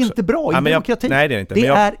 Och det är inte bra i demokrati. Nej, det är inte. Det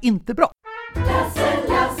är inte bra.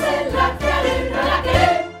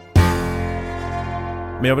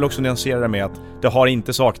 Men jag vill också nyansera det med att det har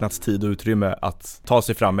inte saknats tid och utrymme att ta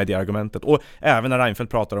sig fram med det argumentet. Och även när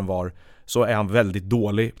Reinfeldt pratar om VAR så är han väldigt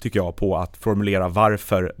dålig, tycker jag, på att formulera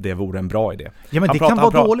varför det vore en bra idé. Ja, men det kan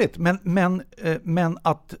vara dåligt, men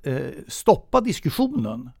att stoppa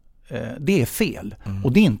diskussionen det är fel.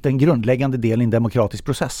 Och det är inte en grundläggande del i en demokratisk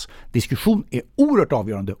process. Diskussion är oerhört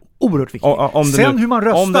avgörande, oerhört viktigt. Sen hur man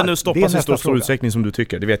röstar, om det nu stoppas i stor fråga. utsträckning som du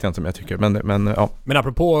tycker, det vet jag inte om jag tycker. Men ja. Men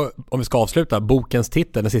apropå, om vi ska avsluta, bokens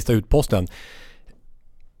titel, den sista utposten.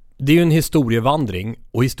 Det är ju en historievandring,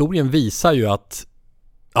 och historien visar ju att,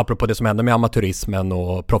 apropå det som händer med amatörismen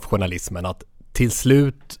och professionalismen, att till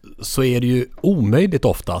slut så är det ju omöjligt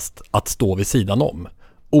oftast att stå vid sidan om.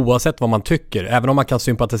 Oavsett vad man tycker, även om man kan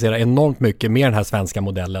sympatisera enormt mycket med den här svenska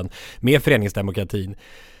modellen, med föreningsdemokratin.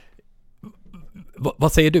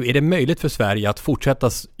 Vad säger du? Är det möjligt för Sverige att fortsätta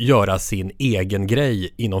göra sin egen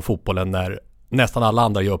grej inom fotbollen när nästan alla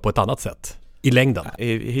andra gör på ett annat sätt? I längden.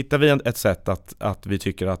 Hittar vi ett sätt att vi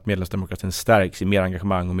tycker att medlemsdemokratin stärks i mer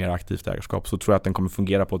engagemang och mer aktivt ägarskap, så tror jag att den kommer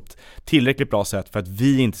fungera på ett tillräckligt bra sätt för att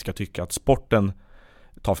vi inte ska tycka att sporten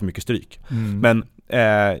tar för mycket stryk. Men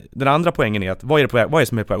den andra poängen är att vad är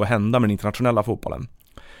som är på väg att hända med den internationella fotbollen?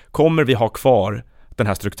 Kommer vi ha kvar den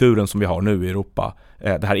här strukturen som vi har nu i Europa,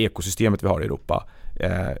 det här ekosystemet vi har i Europa,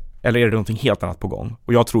 eller är det någonting helt annat på gång?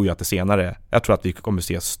 Och jag tror ju att det senare, jag tror att vi kommer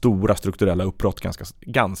se stora strukturella uppbrott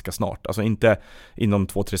ganska snart. Alltså inte inom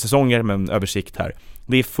 2-3 säsonger, men över sikt här.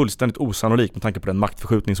 Det är fullständigt osannolikt med tanke på den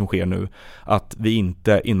maktförskjutning som sker nu, att vi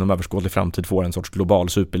inte inom överskådlig framtid får en sorts global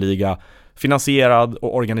superliga finansierad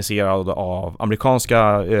och organiserad av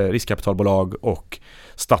amerikanska riskkapitalbolag och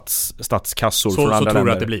statskassor från andra länder. Så tror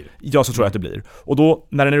du att det blir? Ja, så tror jag att det blir. Och då,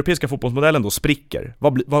 när den europeiska fotbollsmodellen då spricker,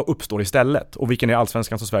 vad uppstår istället? Och vilken är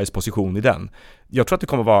allsvenskans och Sveriges position i den? Jag tror att det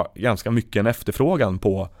kommer vara ganska mycket en efterfrågan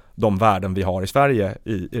på de värden vi har i Sverige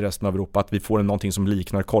i resten av Europa, att vi får någonting som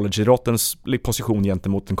liknar collegeidrottens position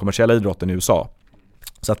gentemot den kommersiella idrotten i USA.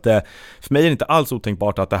 Så att för mig är det inte alls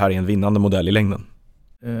otänkbart att det här är en vinnande modell i längden.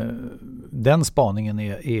 Den spaningen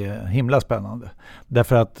är himla spännande.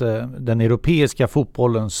 Därför att den europeiska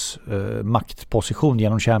fotbollens maktposition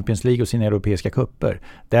genom Champions League och sina europeiska kupper,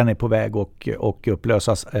 den är på väg och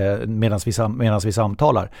upplösas medan vi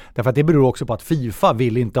samtalar. Därför att det beror också på att FIFA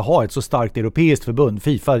vill inte ha ett så starkt europeiskt förbund.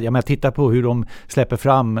 FIFA, jag menar, titta på hur de släpper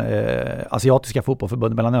fram asiatiska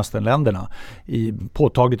fotbollförbund mellan östernländerna i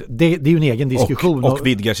påtagligt. Det är ju en egen diskussion. Och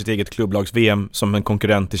vidgar sitt eget klubblags-VM som en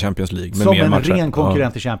konkurrent i Champions League. Med som mer en matcher. ren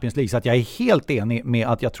konkurrent i Champions League. Så att jag är helt enig med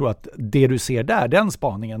att jag tror att det du ser där, den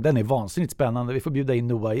spaningen, den är vansinnigt spännande. Vi får bjuda in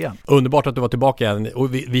Noah igen. Underbart att du var tillbaka igen.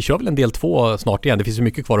 Och vi kör väl en del 2 snart igen. Det finns ju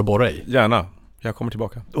mycket kvar att borra i. Gärna. Jag kommer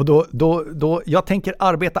tillbaka. Och då jag tänker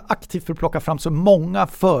arbeta aktivt för att plocka fram så många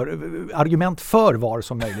argument för VAR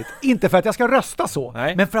som möjligt. Inte för att jag ska rösta så,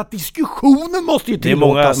 Nej. men för att diskussionen måste ju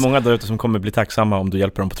tillåtas. Det är många där ute som kommer bli tacksamma om du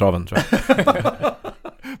hjälper dem på traven, tror jag.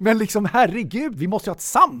 Men liksom, herregud, vi måste ju ha ett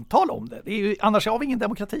samtal om det. Det är ju, annars har vi ingen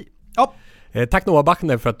demokrati. Ja. Tack Noah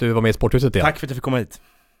Bachner för att du var med i Sporthuset igen. Tack för att jag fick komma hit.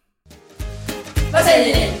 Vad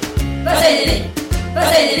säger ni? Vad säger ni? Vad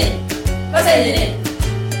säger ni? Vad säger ni?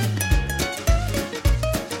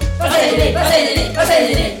 Vad säger ni? Vad säger ni? Vad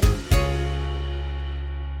säger ni?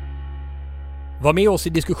 Var med oss i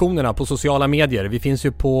diskussionerna på sociala medier. Vi finns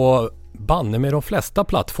ju på banne med de flesta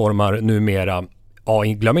plattformar numera. Ja,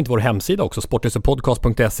 glöm inte vår hemsida också,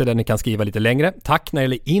 sporthusepodcast.se, där ni kan skriva lite längre. Tack när det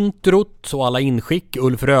gäller introt och alla inskick.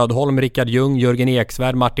 Ulf Rödholm, Rickard Ljung, Jörgen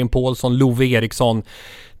Eksvärd, Martin Paulsson, Love Eriksson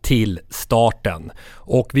till starten.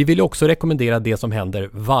 Och vi vill också rekommendera det som händer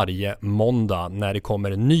varje måndag när det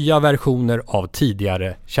kommer nya versioner av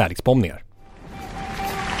tidigare kärleksbombningar.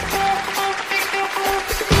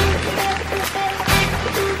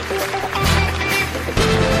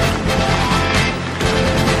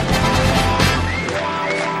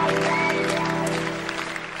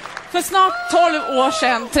 För snart 12 år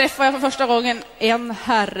sedan träffade jag för första gången en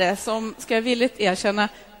herre som, ska jag villigt erkänna,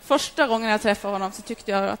 första gången jag träffade honom så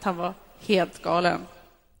tyckte jag att han var helt galen.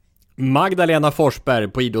 Magdalena Forsberg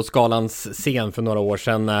på Idrottsgalans scen för några år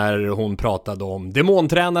sedan när hon pratade om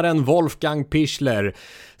demontränaren Wolfgang Pichler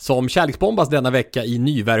som kärleksbombas denna vecka i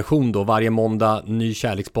ny version då, varje måndag ny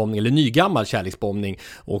kärleksbombning eller ny gammal kärleksbombning.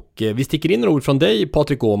 Och vi sticker in några ord från dig,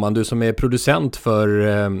 Patrik Åhman, du som är producent för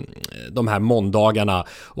de här måndagarna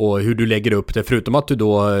och hur du lägger upp det, förutom att du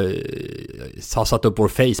då har satt upp vår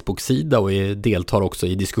Facebook-sida och deltar också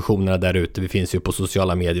i diskussionerna där ute. Vi finns ju på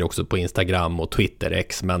sociala medier också, på Instagram och Twitter,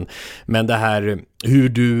 X, men det här hur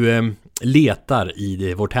du letar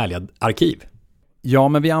i vårt härliga arkiv. Ja,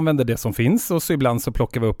 men vi använder det som finns och så ibland så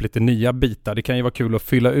plockar vi upp lite nya bitar. Det kan ju vara kul att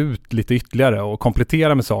fylla ut lite ytterligare och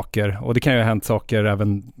komplettera med saker. Och det kan ju ha hänt saker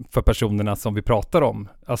även för personerna som vi pratar om,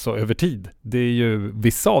 alltså över tid. Det är ju,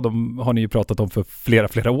 vissa av dem har ni ju pratat om för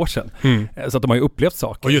flera år sedan. Så att de har ju upplevt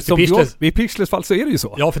saker. Och just i Pichlers fall så är det ju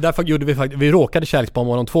så. Ja, för därför gjorde vi råkade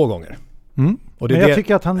kärleksbomba honom 2 gånger. Och men jag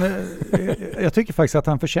tycker faktiskt att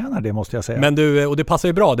han förtjänar det, måste jag säga. Men du, och det passar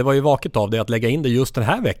ju bra, det var ju vaket av det att lägga in det just den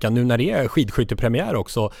här veckan nu när det är skidskyttepremiär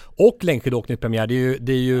också och längdskidåkningspremiär.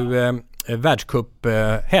 Det är ju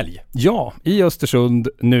världscuphelg. Ja, i Östersund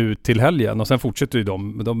nu till helgen och sen fortsätter ju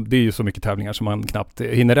det är ju så mycket tävlingar som man knappt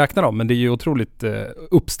hinner räkna dem, men det är ju otroligt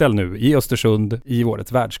uppställ nu i Östersund i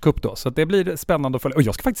årets världscup då, så att det blir spännande att följa. Och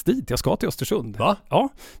jag ska faktiskt dit, jag ska till Östersund. Va? Ja,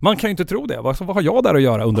 man kan ju inte tro det. Vad har jag där att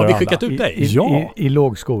göra under alla? Har vi skickat ut dig? Ja. I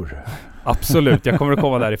lågskor. Absolut, jag kommer att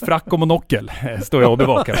komma där i frack och monockel, står jag och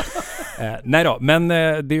bevakar. Nej då, men det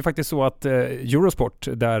är ju faktiskt så att Eurosport,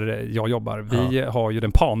 där jag jobbar, vi har ju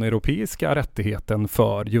den paneuropeiska rättigheten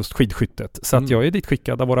för just skidskyttet. Så att jag är dit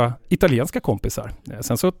skickad av våra italienska kompisar.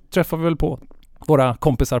 Sen så träffar vi väl på våra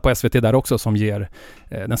kompisar på SVT där också som ger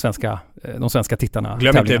de svenska tittarna.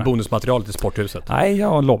 Glöm inte bonusmaterialet i Sporthuset. Nej,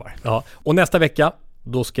 jag lovar. Ja. Och nästa vecka,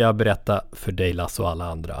 då ska jag berätta för dig, Lasse, och alla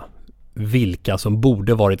andra vilka som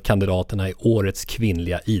borde varit kandidaterna i årets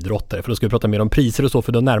kvinnliga idrottare. För då ska vi prata mer om priser och så,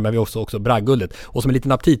 för då närmar vi också bragdguldet. Och som en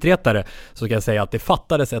liten aptitretare så ska jag säga att det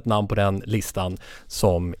fattades ett namn på den listan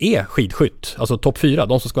som är skidskytt. Alltså topp 4,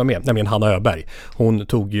 de som ska vara med, nämligen Hanna Öberg. Hon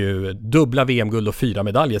tog ju dubbla VM-guld och 4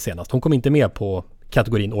 medaljer senast. Hon kom inte med på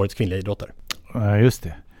kategorin årets kvinnliga idrottare. Ja, just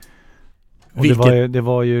det. Och det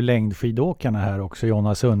var ju längdskidåkarna här också,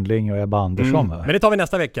 Jonna Sundling och Ebba Andersson. Men det tar vi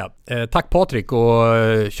nästa vecka. Tack Patrik, och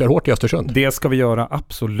kör hårt i Östersund. Det ska vi göra,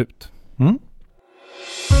 absolut.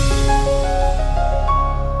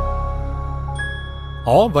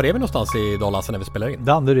 Ja, var är vi någonstans i Dalarna när vi spelar in?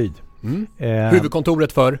 Danderyd.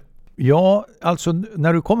 Huvudkontoret för? Ja, alltså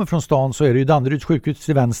när du kommer från stan så är det ju Danderyds sjukhus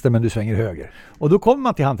till vänster, men du svänger höger. Och då kommer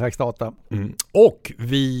man till Hantverksdata. Och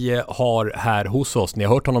vi har här hos oss, ni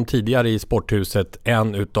har hört honom tidigare i Sporthuset,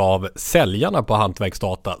 en utav säljarna på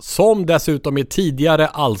Hantverksdata, som dessutom är tidigare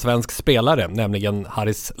allsvensk spelare, nämligen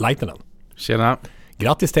Haris Laitinen. Tjena.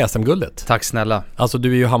 Grattis till SM-guldet. Tack snälla. Alltså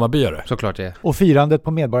du är ju Hammarbyare. Såklart det är. Och firandet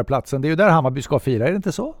på Medborgarplatsen, det är ju där Hammarby ska fira, är det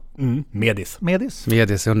inte så? Medis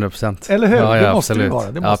 100%. Eller hur? Ja, det måste absolut. det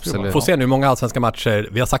vara. Det måste absolut. Får se nu hur många allsvenska matcher,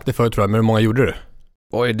 vi har sagt det förut tror jag, men hur många gjorde du?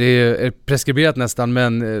 Oj, det är preskriberat nästan,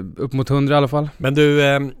 men upp mot 100 i alla fall. Men du,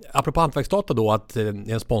 apropå Hantverksdata då, att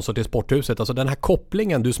en sponsor till Sporthuset, alltså den här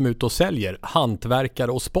kopplingen du som är ute och säljer,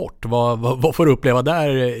 hantverkare och sport, vad får du uppleva där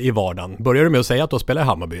i vardagen? Börjar du med att säga att du spelar i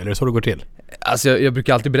Hammarby, eller är det så det går till? Alltså jag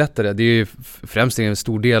brukar alltid berätta det, det är ju främst en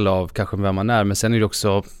stor del av kanske vem man är, men sen är det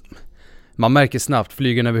också, man märker snabbt,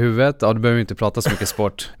 flygen över huvudet, ja då behöver vi inte prata så mycket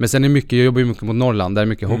sport. Men sen är det mycket, jag jobbar ju mycket mot Norrland, där är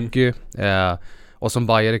mycket hockey, och som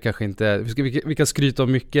bajare kanske inte, vi kan skryta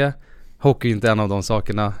om mycket. Hockey är inte en av de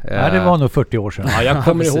sakerna. Nej, det var nog 40 år sedan. Ja, jag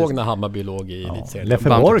kommer ihåg när Hammarby låg i elitserien.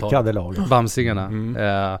 Lefferborg hade laget. Bamsingarna.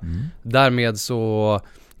 Därmed så,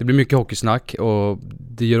 det blir mycket hockeysnack, och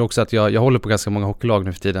det gör också att jag håller på ganska många hockeylag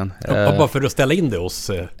nu för tiden. Bara för att ställa in det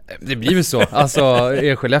hos... Det blir väl så. Alltså,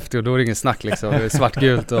 är Skellefteå, då är det ingen snack liksom. Det är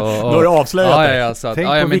svartgult och... Då är det avslöjat. Ja, så att,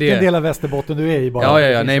 tänk på vilken del av Västerbotten du är i bara.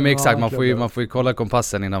 Ja, nej men exakt. Man får ju kolla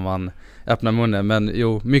kompassen innan man öppnar munnen. Men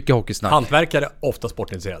jo, mycket hockeysnack. Hantverkare, ofta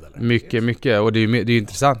sportintresserade eller? Mycket. Och det är ju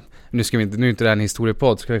intressant. Nu är inte det här en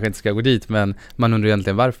historiepodd, så kanske inte ska gå dit. Men man undrar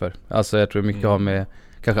egentligen varför. Alltså jag tror mycket har med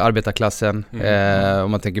kanske arbetarklassen.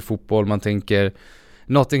 Om man tänker fotboll, man tänker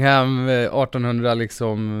Nottingham 1800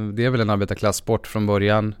 liksom, det är väl en arbetarklasssport från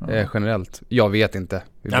början generellt. Jag vet inte.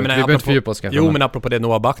 Vi behöver inte fördjupa oss kanske. Jo, men apropå det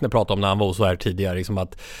Noah Bachner pratade om när han var så här tidigare, liksom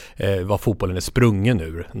att vad fotbollen är sprungen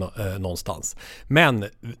ur någonstans. Men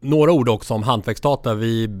några ord också om Hantverksdata.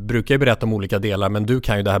 Vi brukar ju berätta om olika delar, men du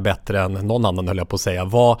kan ju det här bättre än någon annan, höll jag på att säga.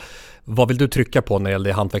 Vad vill du trycka på när det gäller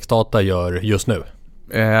det Hantverksdata gör just nu?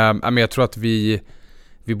 Men jag tror att vi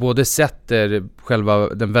både sätter själva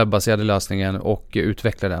den webbaserade lösningen och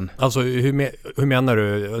utvecklar den. Alltså hur menar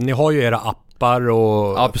du? Ni har ju era appar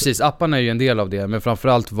och... Ja precis, apparna är ju en del av det, men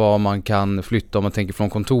framförallt vad man kan flytta om man tänker från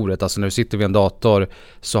kontoret. Alltså när du sitter vid en dator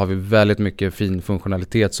så har vi väldigt mycket fin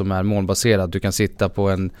funktionalitet som är molnbaserad. Du kan sitta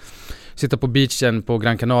på beachen på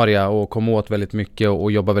Gran Canaria och komma åt väldigt mycket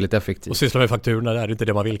och jobba väldigt effektivt. Och syssla med fakturorna där, är inte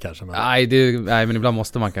det man vill kanske? Men... Nej, men ibland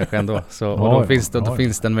måste man kanske ändå. Så, och då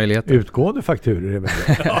finns den möjligheten. Utgående fakturer är väl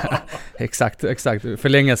det? Exakt.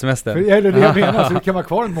 Förlänga semester. Är det jag menar? Så vi kan vara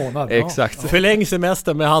kvar en månad. Exakt. Förläng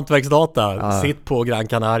semester med Hantverksdata. Sitt på Gran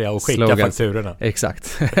Canaria och skicka fakturorna.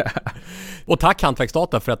 Exakt. Och tack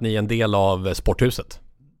Hantverksdata för att ni är en del av Sporthuset.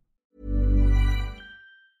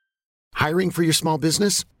 Hiring for your small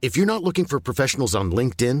business? If you're not looking for professionals on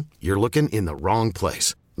LinkedIn, you're looking in the wrong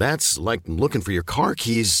place. That's like looking for your car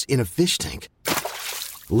keys in a fish tank.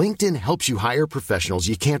 LinkedIn helps you hire professionals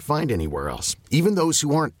you can't find anywhere else, even those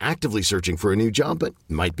who aren't actively searching for a new job but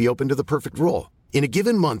might be open to the perfect role. In a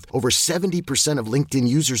given month, over 70% of LinkedIn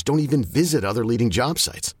users don't even visit other leading job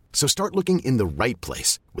sites. So start looking in the right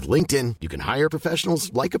place. With LinkedIn, you can hire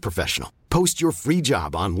professionals like a professional. Post your free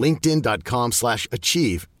job on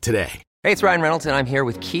linkedin.com/achieve today. Hey, it's Ryan Reynolds, and I'm here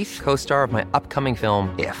with Keith, co-star of my upcoming film,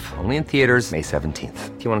 If, only in theaters May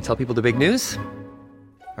 17th. Do you want to tell people the big news?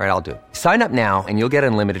 All right, I'll do it. Sign up now and you'll get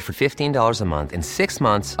unlimited for $15 a month and 6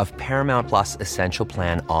 months of Paramount Plus Essential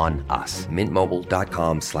Plan on us.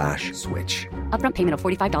 MintMobile.com/switch. Upfront payment of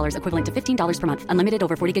 $45 equivalent to $15 per month. Unlimited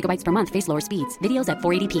over 40 gigabytes per month. Face lower speeds. Videos at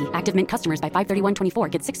 480p. Active Mint customers by 531.24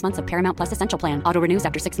 get 6 months of Paramount Plus Essential Plan. Auto renews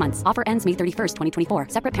after 6 months. Offer ends May 31st, 2024.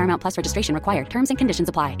 Separate Paramount Plus registration required. Terms and conditions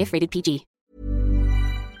apply if rated PG.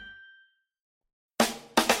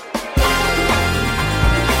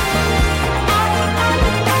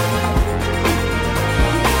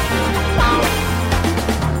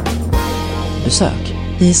 Besök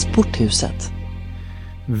i Sporthuset.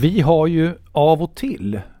 Vi har ju av och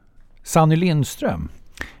till Sanny Lindström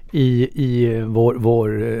i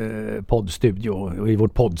vår poddstudio och i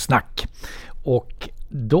vårt poddsnack. Och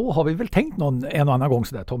då har vi väl tänkt en och annan gång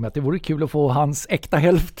sådär, Tommy, att det vore kul att få hans äkta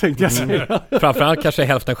hälft, tänkte jag säga. Framförallt kanske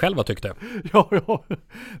hälften själva tyckte. Ja.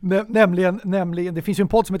 Nämligen, det finns ju en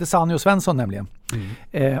podd som heter Sanny och Svensson nämligen.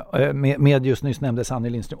 Med just nyss nämnde Sanny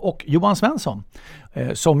Lindström och Johan Svensson,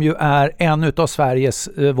 som ju är en utav Sveriges,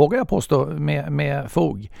 vågar jag påstå med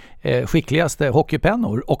fog, skickligaste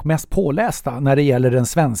hockeypennor och mest pålästa när det gäller den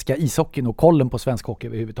svenska ishockeyn och kollen på svensk hockey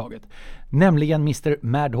överhuvudtaget. Nämligen Mr.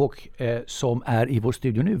 Madhawk, som är i vår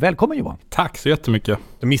studio nu. Välkommen Johan. Tack så jättemycket.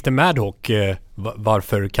 Mr. Madhawk,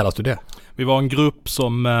 varför kallas du det? Vi var en grupp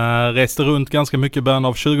som reste runt ganska mycket i början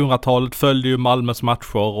av 2000-talet, följde ju Malmös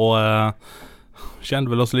matcher och kände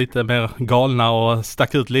väl oss lite mer galna och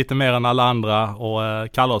stack ut lite mer än alla andra och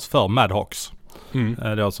kallade oss för Madhawks.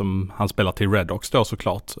 Det var som han spelar till Redhawks då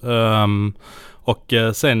såklart. Och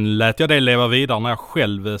sen lät jag det leva vidare när jag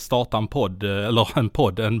själv startade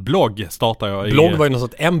en blogg startade jag. Blogg var ju något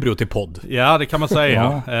sorts embryo till podd. Ja, det kan man säga.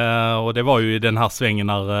 Och det var ju i den här svängen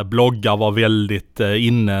när bloggar var väldigt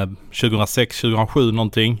inne 2006-2007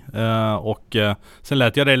 någonting. Och sen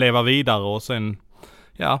lät jag det leva vidare och sen,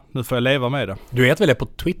 nu får jag leva med det. Du heter väl det på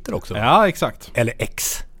Twitter också? Ja, exakt. Eller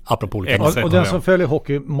X, apropå olika. Och den som följer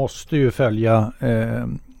hockey måste ju följa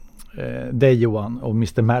dig Johan och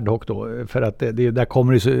Mr. Madhawk då, för att där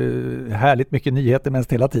kommer det så härligt mycket nyheter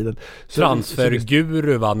mest hela tiden.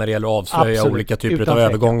 Transferguru när det gäller att avslöja olika typer av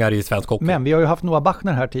övergångar i svensk hockey. Men vi har ju haft Noah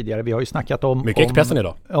Bachner här tidigare. Vi har ju snackat om mycket Expressen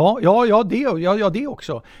idag. Ja, det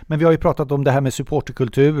också. Men vi har ju pratat om det här med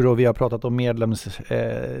supporterkultur och vi har pratat om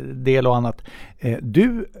medlemsdel och annat.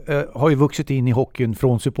 Du har ju vuxit in i hockeyn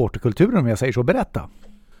från supporterkulturen, om jag säger så. Berätta.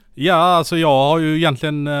 Ja, alltså jag har ju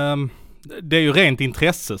egentligen det är ju rent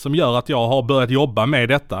intresse som gör att jag har börjat jobba med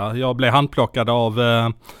detta. Jag blev handplockad av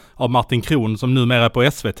Martin Kron som numera är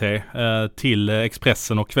på SVT till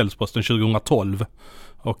Expressen och Kvällsposten 2012.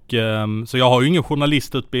 Och så jag har ju ingen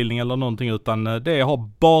journalistutbildning eller någonting, utan det har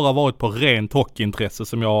bara varit på rent hockeyintresse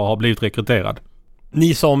som jag har blivit rekryterad.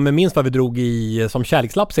 Ni som minns vad vi drog som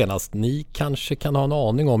kärlekslapp senast, ni kanske kan ha en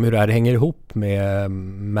aning om hur det här hänger ihop med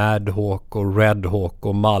Madhawk och Redhawk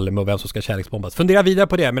och Malmö och vem som ska kärleksbombas. Fundera vidare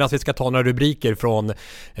på det medan vi ska ta några rubriker från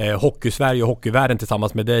Hockeysverige och hockeyvärlden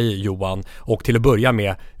tillsammans med dig Johan. Och till att börja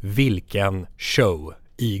med, vilken show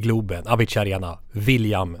i Globen, Avicii Arena,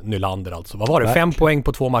 William Nylander alltså. Vad var det? 5 poäng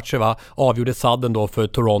på 2 matcher va? Avgjorde sadden då för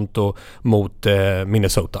Toronto mot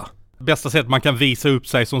Minnesota. Bästa sätt man kan visa upp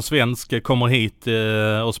sig som svensk, kommer hit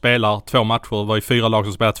och spelar 2 matcher. Det var ju 4 lag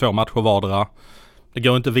som spelade 2 matcher vardera. Det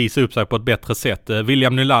går inte att visa upp sig på ett bättre sätt.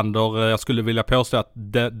 William Nylander, jag skulle vilja påstå att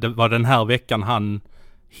det var den här veckan han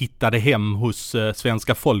hittade hem hos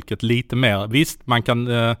svenska folket lite mer. Visst, man kan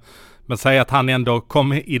säga att han ändå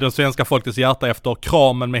kom i den svenska folkets hjärta efter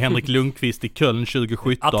kramen med Henrik Lundqvist i Köln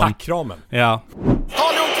 2017. Attackkramen. Ja.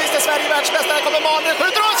 Carl Lundqvist är Sverige världsmästare, kommer Manuel,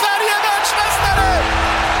 skjuter och Sverige är världsmästare!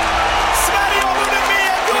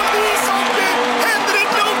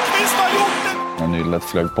 Nyllet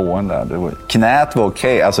flög på en där. Knät var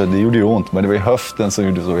okej, alltså det gjorde ju ont, men det var ju höften som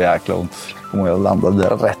gjorde så jäkla ont. Jag landade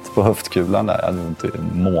rätt på höftkulan där, jag hade ont i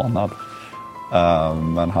en månad.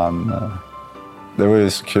 Men det var ju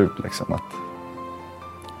så kul liksom att...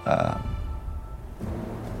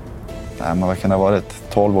 vad kan det ha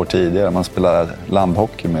varit? 12 år tidigare, man spelade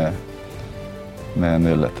landhockey med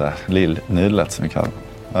Nyllet där, Lill-Nyllet som vi kallar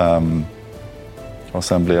det. Och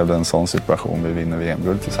sen blev det en sån situation, vi vinner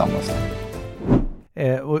VM-guld tillsammans.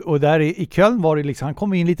 Och där i Köln var det liksom, han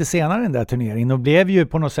kom in lite senare i den där turneringen och blev ju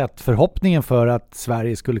på något sätt förhoppningen för att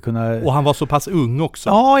Sverige skulle kunna... Och han var så pass ung också.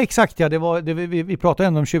 Ja, exakt. Ja, vi pratade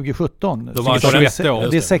ändå om 2017. Det var 21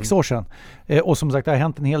 år. Det är 6 år sedan. Och som sagt, det har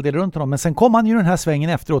hänt en hel del runt honom. Men sen kom han ju den här svängen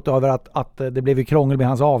efteråt över att det blev ju krångel med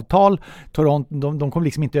hans avtal. Toronto, de kom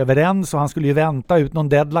liksom inte överens och han skulle ju vänta ut någon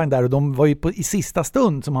deadline där. Och de var ju i sista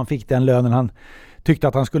stund som han fick den lönen han tyckte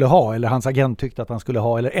att han skulle ha, eller hans agent tyckte att han skulle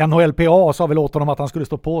ha, eller NHLPA sa väl åt honom att han skulle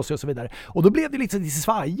stå på sig och så vidare. Och då blev det lite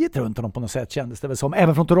svajigt runt honom på något sätt, kändes det väl som,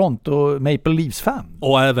 även från Toronto Maple Leafs-fan.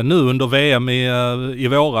 Och även nu under VM i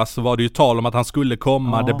våras så var det ju tal om att han skulle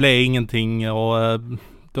komma, det blev ingenting och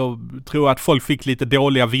då tror jag att folk fick lite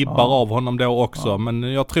dåliga vibbar av honom då också, men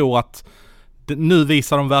jag tror att nu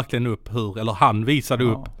visar de verkligen upp han visade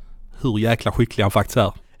upp hur jäkla skicklig han faktiskt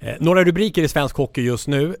är. Några rubriker i svensk hockey just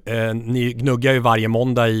nu. Ni gnuggar ju varje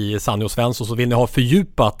måndag i Sanne och Svens, och så vill ni ha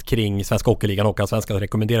fördjupat kring Svenska Hockeyligan och Allsvenskan, så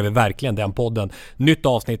rekommenderar vi verkligen den podden. Nytt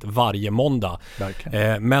avsnitt varje måndag.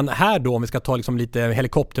 Men här då, om vi ska ta liksom lite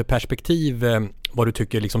helikopterperspektiv, vad du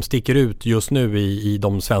tycker liksom sticker ut just nu i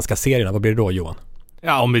de svenska serierna, vad blir det då, Johan?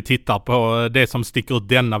 Ja, om vi tittar på det som sticker ut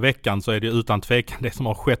denna veckan så är det utan tvekan det som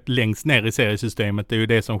har skett längst ner i seriesystemet. Det är ju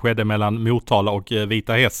det som skedde mellan Motala och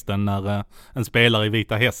Vita Hästen när en spelare i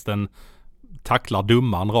Vita Hästen tacklar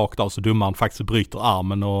domaren rakt av så domaren faktiskt bryter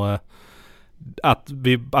armen, och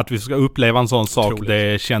att vi ska uppleva en sån sak,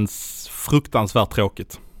 det känns fruktansvärt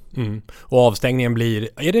tråkigt. Och avstängningen blir,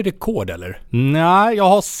 är det rekord eller? Nej, jag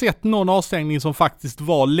har sett någon avstängning som faktiskt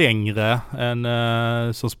var längre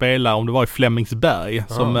än som spelar, om det var i Flemingsberg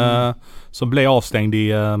som blev avstängd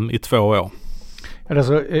i 2 år.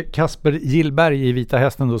 Alltså Kasper Gillberg i Vita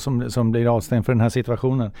Hästen då, som blir avstängd för den här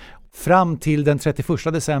situationen. Fram till den 31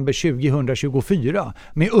 december 2024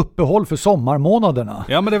 med uppehåll för sommarmånaderna.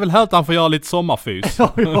 Ja, men det är väl här att han får göra lite sommarfys.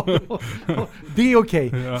 Det är okej.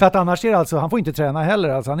 För att annars är det alltså, han får inte träna heller.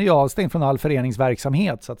 Alltså, han är ju avstängd från all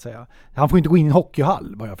föreningsverksamhet så att säga. Han får inte gå in i en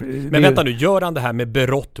hockeyhall. Men vänta nu, gör han det här med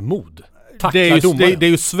berått mod? Det är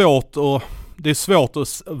ju svårt och... Det är svårt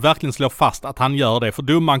att verkligen slå fast att han gör det. För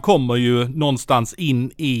domaren kommer ju någonstans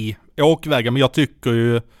in i åkvägen. Men jag tycker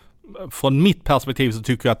ju, från mitt perspektiv så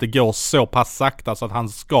tycker jag att det går så pass sakta så att han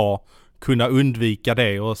ska kunna undvika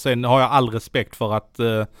det. Och sen har jag all respekt för att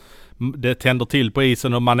det tänder till på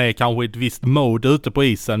isen och man är kanske i ett visst mode ute på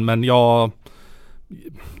isen. Men jag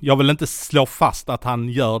vill inte slå fast att han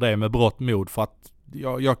gör det med brott mod. För att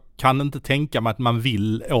jag kan inte tänka mig att man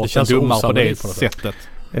vill åt en domare på det sättet.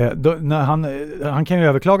 Han kan ju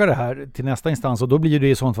överklaga det här till nästa instans och då blir det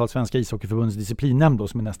i sånt fall Svenska ishockeyförbundets disciplinnämnd då,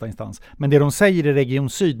 som är nästa instans. Men det de säger i Region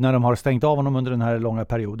Syd när de har stängt av honom under den här långa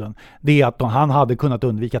perioden, det är att han hade kunnat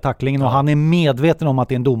undvika tacklingen och han är medveten om att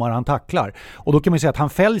det är en domare han tacklar. Och då kan man säga att han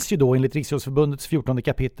fälls ju då enligt Riksidrottsförbundets 14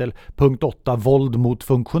 kapitel punkt 8 våld mot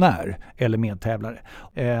funktionär eller medtävlare.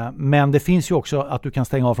 Men det finns ju också att du kan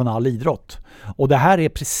stänga av från all idrott. Och det här är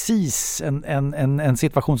precis en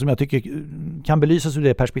situation som jag tycker kan belysas ur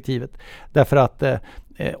det perspektivet. Därför att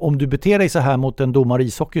om du beter dig så här mot en domare i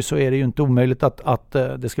ishockey så är det ju inte omöjligt att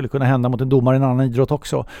det skulle kunna hända mot en domare i en annan idrott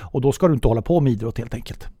också. Och då ska du inte hålla på med idrott helt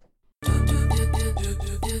enkelt.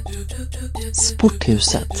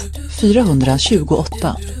 Sporthuset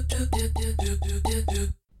 428.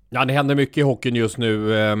 Ja, det händer mycket i hockeyn just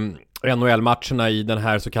nu. NHL-matcherna i den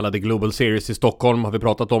här så kallade Global Series i Stockholm har vi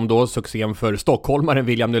pratat om då, succén för stockholmaren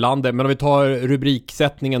William Nylander. Men om vi tar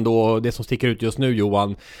rubriksättningen då, det som sticker ut just nu,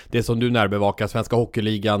 Johan, det som du närbevakar, Svenska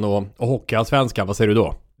Hockeyligan och Hockeyallsvenskan, vad säger du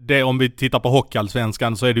då? Det, om vi tittar på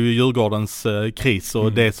Hockeyallsvenskan så är det ju Djurgårdens kris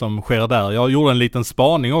och det som sker där. Jag gjorde en liten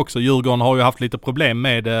spaning också. Djurgården har ju haft lite problem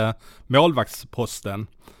med målvaktsposten.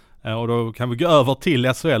 Och då kan vi gå över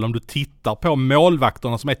till SHL. Om du tittar på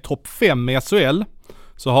målvakterna som är topp 5 i SHL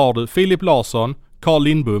så har du Filip Larsson, Carl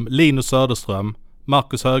Lindbom, Linus Söderström,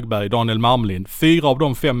 Marcus Högberg, Daniel Marmlind. 4 av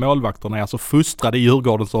de 5 målvakterna är alltså fostrade i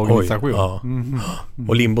Djurgårdens organisation.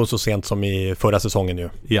 Och Lindbom så sent som i förra säsongen ju.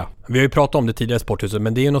 Ja. Vi har ju pratat om det tidigare i Sporthuset,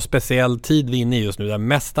 men det är ju någon speciell tid vi är inne i just nu där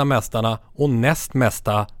mästarna och näst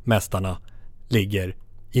mästarna ligger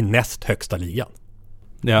i näst högsta ligan.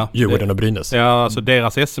 Ja, Djurgården och Brynäs. Ja, alltså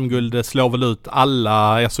deras SM-guld slår väl ut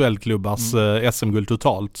alla SHL-klubbars SM-guld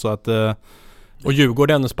totalt. Så att, och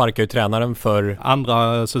Djurgården sparkar ju tränaren för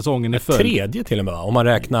andra säsongen i följd. 3:e till och med, om man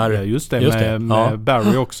räknar. Ja, just det. Med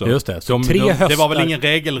Barry också. Just det. Så det var väl ingen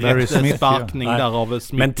regelrätt sparkning där av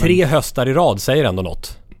Smith. Men 3 höstar i rad säger ändå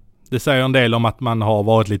något. Det säger en del om att man har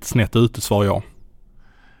varit lite snett ute, svarar jag.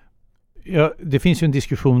 Ja, det finns ju en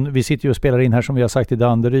diskussion, vi sitter ju och spelar in här som vi har sagt i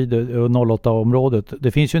Danderyd och 08-området.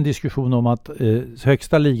 Det finns ju en diskussion om att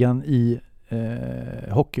högsta ligan i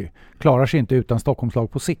hockey klarar sig inte utan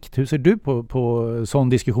Stockholmslag på sikt. Hur ser du på sån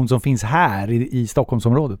diskussion som finns här i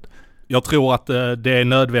Stockholmsområdet? Jag tror att det är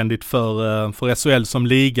nödvändigt för SHL som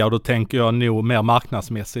liga, och då tänker jag nog mer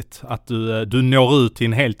marknadsmässigt. Att du når ut till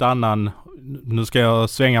en helt annan, nu ska jag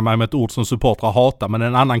svänga mig med ett ord som supportrar hatar, men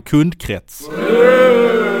en annan kundkrets.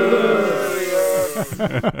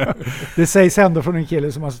 Det sägs ändå från en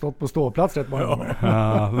kille som har stått på ståplats rätt många gånger.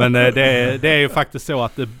 Ja, men det är ju faktiskt så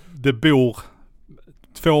att det bor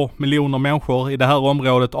 2 miljoner människor i det här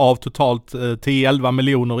området av totalt 10-11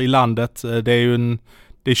 miljoner i landet. Det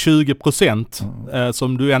är 20%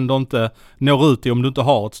 som du ändå inte når ut i om du inte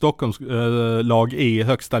har ett Stockholmslag i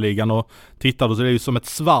högsta ligan. Och tittar du så det är ju som ett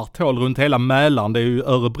svart hål runt hela Mälaren. Det är ju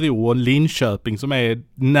Örebro och Linköping som är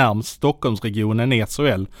närmast Stockholmsregionen i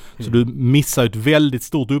SHL. Så du missar ett väldigt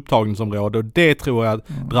stort upptagningsområde, och det tror jag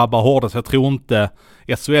drabbar hårdast. Jag tror inte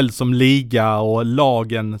SHL som liga och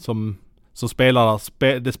lagen som spelar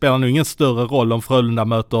där, det spelar nog ingen större roll om Frölunda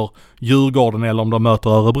möter Djurgården eller om de möter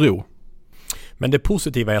Örebro. Men det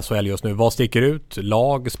positiva i SHL just nu, vad sticker ut?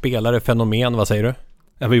 Lag, spelare, fenomen, vad säger du?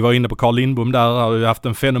 Ja, vi var inne på Carl Lindbom där, har ju haft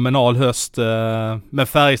en fenomenal höst. Med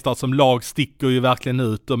Färjestad som lag sticker ju verkligen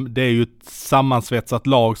ut. Det är ju ett sammansvetsat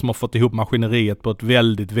lag som har fått ihop maskineriet på ett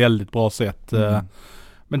väldigt, väldigt bra sätt.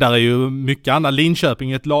 Men där är ju mycket annat.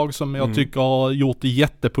 Linköping är ett lag som jag tycker har gjort det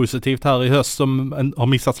jättepositivt här i höst, som har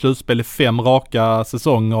missat slutspel i 5 raka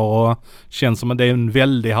säsonger, och känns som att det är en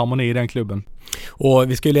väldig harmoni i den klubben.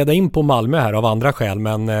 Och vi ska ju leda in på Malmö här av andra skäl,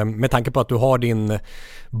 men med tanke på att du har din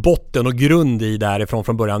botten och grund i därifrån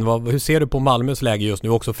från början, hur ser du på Malmös läge just nu,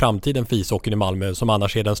 också framtiden för ishockeyn i Malmö som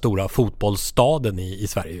annars är den stora fotbollsstaden i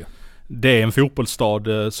Sverige? Det är en fotbollsstad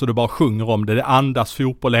så det bara sjunger om det. Det andas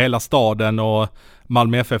fotboll i hela staden, och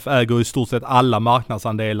Malmö FF äger i stort sett alla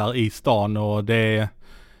marknadsandelar i stan, och det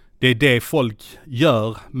är det folk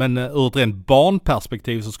gör. Men ur ett rent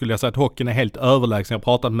barnperspektiv så skulle jag säga att hockeyn är helt överlägsen. Jag har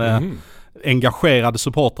pratat med engagerade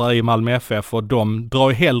supportrar i Malmö FF, och de drar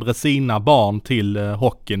ju hellre sina barn till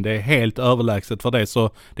hockeyn. Det är helt överlägset för det, så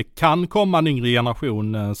det kan komma en yngre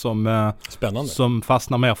generation som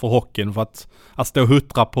fastnar mer för hockeyn. För att stå och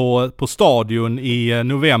huttra på stadion i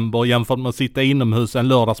november jämfört med att sitta inomhus en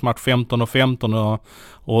lördagsmatch 15:15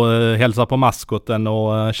 och hälsa på maskoten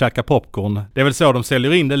och käka popcorn. Det är väl så de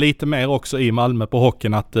säljer in det lite mer också i Malmö på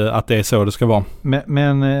hockeyn, att det är så det ska vara.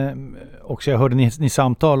 Men också jag hörde ni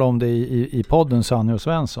samtala om det i podden, Sanne och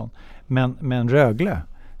Svensson. Men Rögle,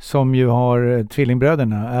 som ju har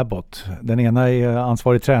tvillingbröderna Abbott. Den ena är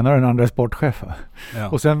ansvarig tränare och den andra är sportchef. Ja.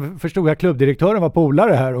 Och sen förstod jag klubbdirektören var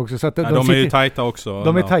polare här också. Så att de är ju tajta också.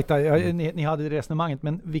 De är tajta. Ni hade det resonemanget.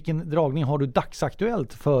 Men vilken dragning har du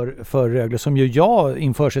dagsaktuellt för Rögle, som ju jag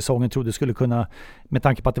inför säsongen trodde skulle kunna, med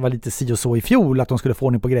tanke på att det var lite si och så i fjol, att de skulle få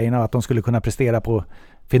ordning på grejerna, att de skulle kunna prestera på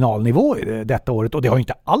finalnivå detta året, och det har ju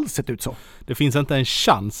inte alls sett ut så. Det finns inte en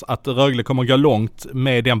chans att Rögle kommer gå långt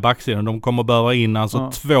med den backsidan. De kommer behöva in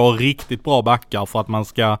 2 riktigt bra backar för att man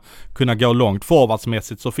ska kunna gå långt.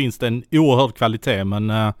 Forwardsmässigt så finns det en oerhörd kvalitet, men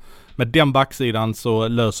med den backsidan så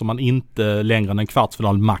löser man inte längre än en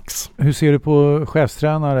kvartsfinal max. Hur ser du på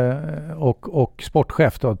chefstränare och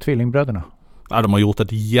sportchef då, tvillingbröderna? Ja, de har gjort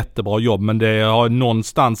ett jättebra jobb, men det har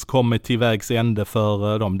någonstans kommit till vägs ände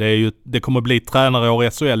för dem. Det kommer bli tränare år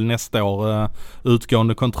i SHL nästa år.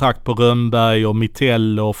 Utgående kontrakt på Rönnberg och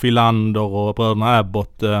Mittell och Filander och bröderna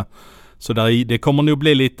Abbott. Så det kommer nog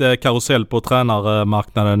bli lite karusell på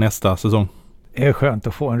tränarmarknaden nästa säsong. Det är skönt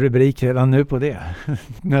att få en rubrik redan nu på det.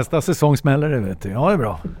 Nästa säsong smäller det, vet du. Ja, det är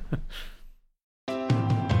bra.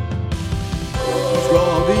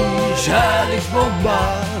 Ska vi kärleksbomba?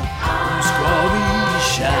 Nu ska vi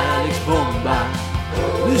kärleksbomba.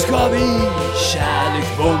 Nu ska vi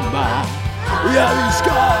kärleksbomba. Ja, vi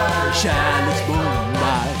ska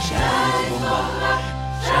kärleksbomba. Kärleksbomba.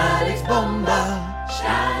 Kärleksbomba.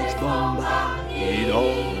 Kärleksbomba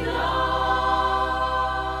idag.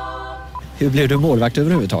 Hur blev du målvakt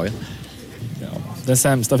överhuvudtaget? Ja, den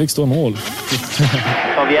sämsta fick stå mål.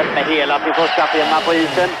 Sovjet med hela sin första femma på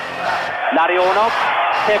isen. Larionov.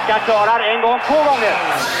 Pekka klarar en gång, 2 gånger.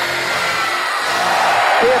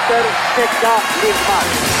 Peter Pekka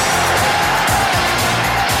Lindmark.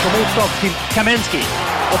 Som motstånd till Kamenski.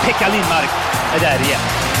 Och Pekka Lindmark är där igen.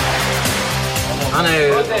 Han är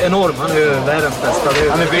ju enorm, han är ju världens bästa.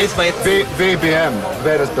 Han är VBM,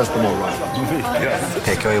 världens bästa målvakt.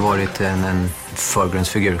 Pekka har ju varit en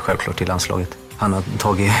förgrundsfigur självklart i landslaget. Han har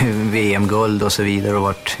tagit VM-guld och så vidare och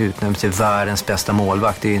varit utnämnd till världens bästa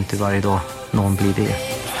målvakt. Det är ju inte varje dag någon blir det.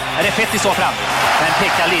 Är det Fetti så fram, men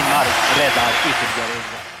Pekka Lindmark räddar ytterligare.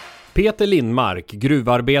 Peter Lindmark,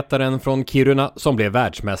 gruvarbetaren från Kiruna som blev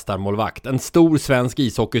världsmästarmålvakt. En stor svensk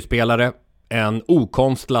ishockeyspelare. En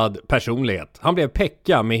okonstlad personlighet. Han blev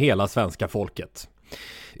Pekka med hela svenska folket.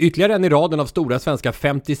 Ytterligare en i raden av stora svenska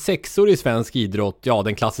 56-or i svensk idrott. Ja,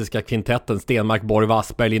 den klassiska kvintetten Stenmark, Borg,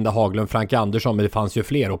 Wassberg, Linda Haglund, Frank Andersson, men det fanns ju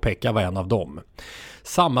fler och Pekka var en av dem.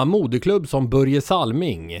 Samma moderklubb som Börje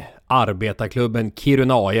Salming, arbetarklubben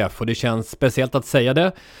Kiruna AIF, och det känns speciellt att säga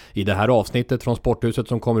det i det här avsnittet från Sporthuset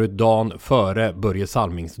som kommer ut dagen före Börje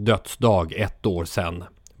Salmings dödsdag 1 år sedan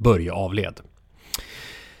Börje avled.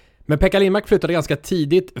 Men Pekka Lindmark flyttade ganska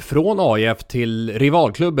tidigt från AIF till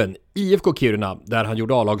rivalklubben IFK Kiruna där han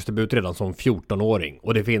gjorde A-lagsdebut redan som 14-åring.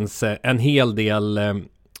 Och det finns en hel del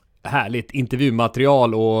härligt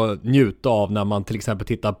intervjumaterial och njuta av när man till exempel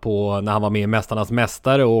tittar på när han var med i Mästarnas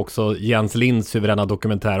mästare och också Jens Linds suveräna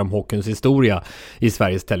dokumentär om hockeyns historia i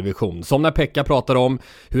Sveriges Television. Som när Pekka pratar om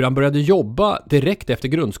hur han började jobba direkt efter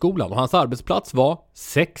grundskolan och hans arbetsplats var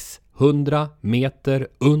 600 meter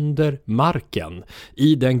under marken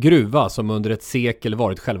i den gruva som under ett sekel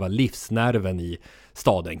varit själva livsnerven i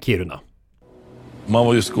staden Kiruna. Man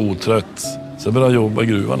var ju skoltrött, så jag började jobba i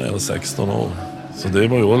gruvan när jag var 16 år. Så det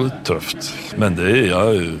var ju lite tufft. Men det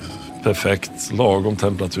är ju perfekt, lagom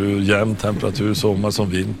temperatur, jämn temperatur, sommar som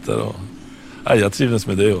vinter. Och jag trivdes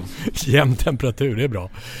med det. Jämn temperatur, det är bra.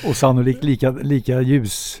 Och sannolikt lika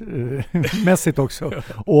ljusmässigt också.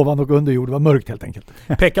 Ovan och under jord, var mörkt helt enkelt.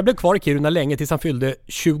 Pekka blev kvar i Kiruna länge tills han fyllde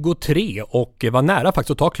 23 och var nära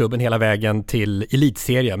faktiskt att ta klubben hela vägen till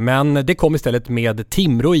elitserien. Men det kom istället med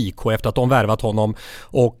Timrå IK efter att de värvat honom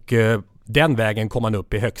och den vägen kom han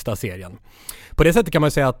upp i högsta serien. På det sättet kan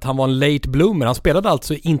man säga att han var en late bloomer. Han spelade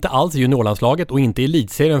alltså inte alls i juniorlandslaget och inte i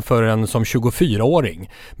elitserien förrän som 24-åring.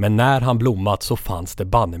 Men när han blommat så fanns det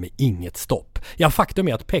banne med inget stopp. Ja, faktum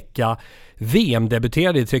är att Pekka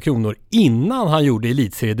VM-debuterade i Tre Kronor innan han gjorde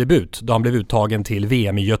elitseriedebut då han blev uttagen till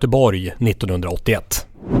VM i Göteborg 1981.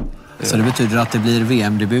 Så det betyder att det blir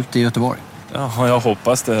VM-debut i Göteborg? Ja, jag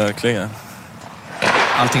hoppas det verkligen.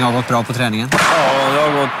 Allting har gått bra på träningen? Ja, det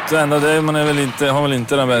har gått ändå det. Man har väl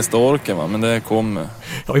inte den bästa orken, va? Men det kommer.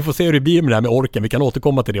 Ja, vi får se hur det blir med det här med orken. Vi kan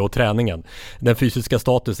återkomma till det och träningen. Den fysiska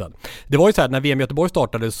statusen. Det var ju så här, när VM Göteborg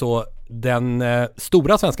startade så den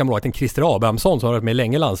stora svenska målvakten Christer Abrahamsson som har varit med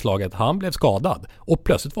länge i landslaget, han blev skadad. Och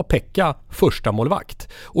plötsligt var Pekka första målvakt.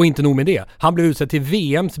 Och inte nog med det. Han blev utsedd till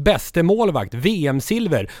VMs bästa målvakt,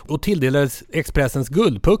 VM-silver, och tilldelades Expressens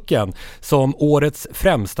guldpucken som årets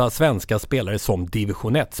främsta svenska spelare som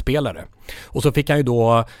division 1-spelare. Och så fick han ju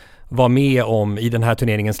då vara med om i den här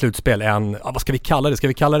turneringens slutspel en, vad ska vi kalla det? Ska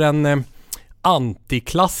vi kalla den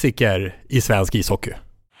antiklassiker i svensk ishockey?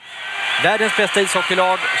 Världens bästa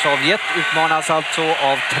ishockeylag, Sovjet, utmanas alltså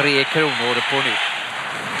av 3 kronor på nytt.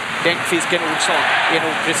 Bänkfisken Olsson är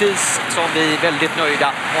nog precis som vi väldigt nöjda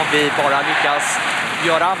om vi bara lyckas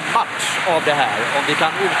göra match av det här. Om vi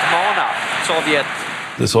kan utmana Sovjet.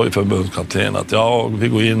 Det sa ju förbundskapten att vi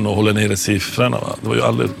går in och håller nere siffrorna. Va? Det var ju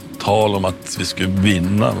aldrig tal om att vi skulle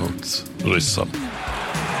vinna mot Ryssland.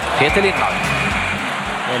 Peter Lindmark.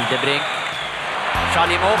 Eldebrink.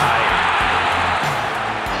 Shalimov.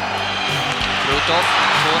 Rutov. 2-0.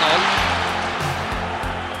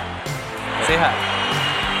 Se här.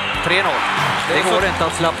 3-0. Det går inte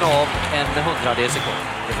att slappna av en 100 sekund.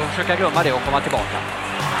 Vi får försöka glömma det och komma tillbaka.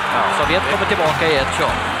 Sovjet kommer tillbaka i ett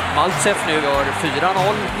kör. Maltsev nu gör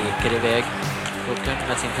 4-0. Leker iväg pucken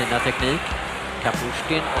med sin fina teknik.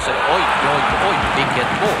 Kapushkin och så oj,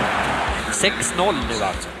 vilket mål. 6-0 nu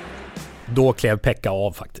alltså. Då klev Pekka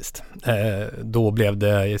av faktiskt. Då blev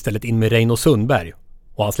det istället in med Reino Sundberg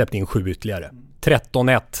och han släppte in 7 ytterligare.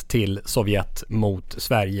 13-1 till Sovjet mot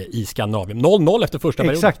Sverige i Skandinavien. 0-0 efter första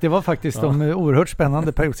perioden. Exakt, det var faktiskt de oerhört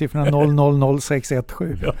spännande periodsiffrorna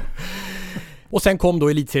 0-0-0-6-1-7. Ja. Och sen kom då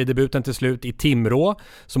elitseriedebuten till slut i Timrå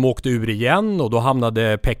som åkte ur igen och då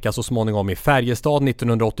hamnade Pekka så småningom i Färjestad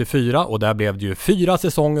 1984 och där blev det ju 4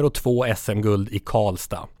 säsonger och 2 SM-guld i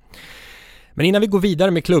Karlstad. Men innan vi går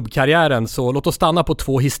vidare med klubbkarriären så låt oss stanna på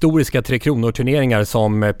 2 historiska Tre Kronor-turneringar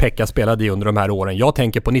som Pekka spelade i under de här åren. Jag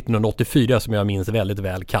tänker på 1984 som jag minns väldigt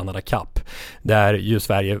väl, Canada Cup. Där ju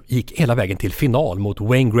Sverige gick hela vägen till final mot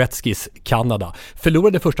Wayne Gretzkys Kanada.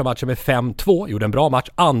 Förlorade första matchen med 5-2, gjorde en bra match.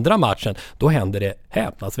 Andra matchen, då hände det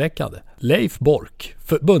häpnadsväckande. Leif Bork,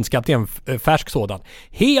 förbundskapten, färsk sådan,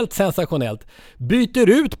 helt sensationellt, byter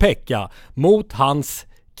ut Pekka mot hans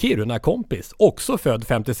Kiruna-kompis, också född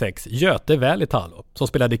 56, Göte Välitalo, som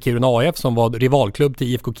spelade Kiruna AF som var rivalklubb till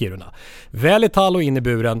IFK Kiruna. Välitalo in i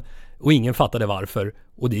buren och ingen fattade varför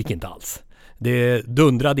och det gick inte alls. Det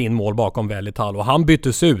dundrade in mål bakom Välitalo och han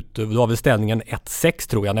byttes ut. Då var väl ställningen 1-6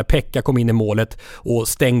 tror jag när Pekka kom in i målet och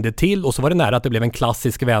stängde till och så var det nära att det blev en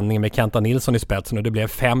klassisk vändning med Kenta Nilsson i spetsen och det blev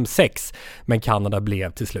 5-6 men Kanada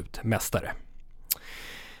blev till slut mästare.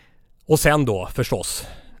 Och sen då förstås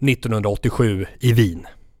 1987 i Wien.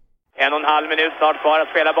 1,5 minut snart kvar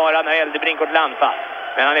att spela bara när Eldebrink går till anfall.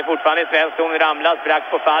 Men han är fortfarande i svensk zon, ramlas, brack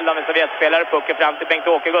på fall av en Sovjetspelare, pucken fram till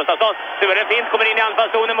Bengt-Åke Gustafsson. Sturen fint, kommer in i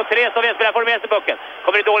anfallszonen mot 3 Sovjetspelare, får med sig pucken.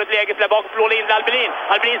 Kommer i dåligt läge, spelar bak, slår in Albelin.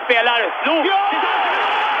 Albelin spelar, slog! Ja!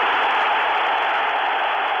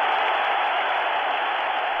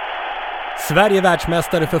 Sverige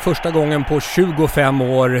världsmästare för första gången på 25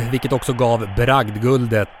 år, vilket också gav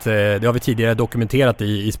bragdguldet. Det har vi tidigare dokumenterat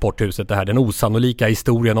i Sporthuset, det här, den osannolika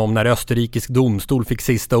historien om när österrikisk domstol fick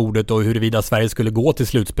sista ordet och huruvida Sverige skulle gå till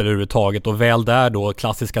slutspel överhuvudtaget. Och väl där då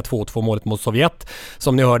klassiska 2-2 målet mot Sovjet,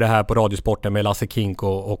 som ni hörde här på Radiosporten med Lasse Kink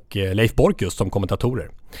och Leif Bork just som kommentatorer.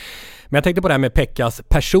 Men jag tänkte på det här med Pekkas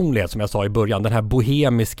personlighet som jag sa i början, den här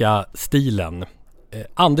bohemiska stilen.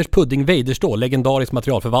 Anders Pudding Weiderstå, legendarisk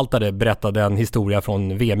materialförvaltare, berättade en historia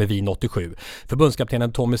från VM i Wien 87.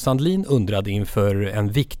 Förbundskaptenen Tommy Sandlin undrade inför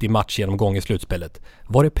en viktig matchgenomgång i slutspelet: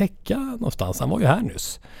 var är Pekka någonstans? Han var ju här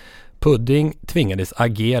nyss. Pudding tvingades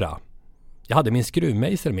agera. Jag hade min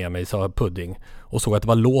skruvmejsel med mig, sa Pudding, och såg att det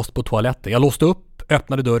var låst på toaletten. Jag låste upp,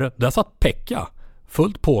 öppnade dörren. Där satt Pekka,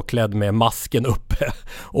 fullt påklädd med masken uppe,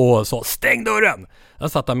 och sa: stäng dörren! Där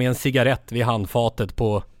satt han med en cigarett vid handfatet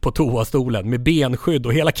på toastolen med benskydd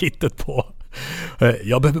och hela kittet på.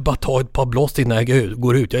 Jag behöver bara ta ett par blås innan jag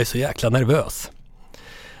går ut. Jag är så jäkla nervös.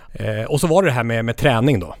 Och så var det här med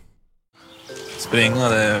träning då. Springa,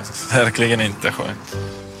 det är verkligen inte skönt.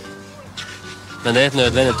 Men det är ett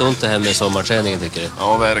nödvändigt ont det här med sommarträningen, tycker du?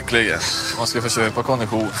 Ja, verkligen. Man ska försöka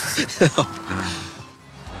kondition.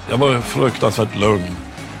 Jag var fruktansvärt lugn.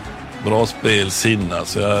 Bra spelsinne.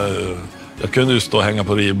 Så jag kunde ju stå och hänga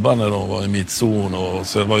på ribban när de var i mittzon. Och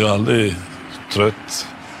så jag var ju aldrig trött.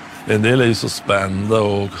 En del är ju så spända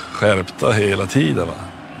och skärpta hela tiden. Va?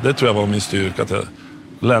 Det tror jag var min styrka. Att jag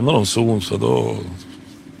lämnade någon zon, så då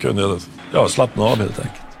kunde jag slappna av helt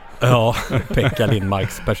enkelt. Ja, Pekka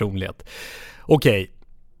Lindmarks personlighet. Okej.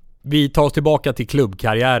 Vi tar oss tillbaka till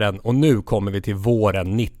klubbkarriären och nu kommer vi till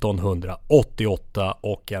våren 1988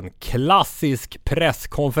 och en klassisk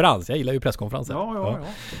presskonferens. Jag gillar ju presskonferenser. Ja.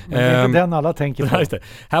 Men det är inte den alla tänker på. Just det.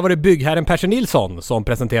 Här var det byggherren Percy Nilsson som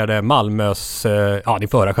presenterade Malmös, ni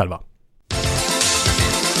får höra själva.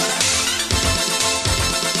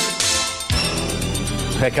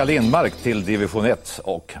 Pekka Lindmark till division 1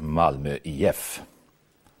 och Malmö IF.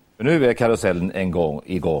 Nu är karusellen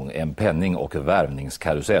igång, en penning- och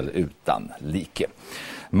värvningskarusell utan like.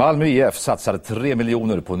 Malmö IF satsade 3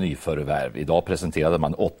 miljoner på nyförvärv. Idag presenterade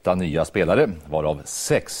man 8 nya spelare, varav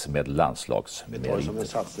 6 med landslagsmeriter.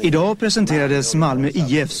 Idag presenterades Malmö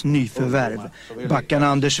IFs nyförvärv. Backarna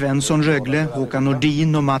Anders Svensson Rögle, Håkan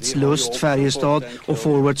Nordin och Mats Lust Färjestad och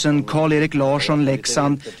forwardsen Karl-Erik Larsson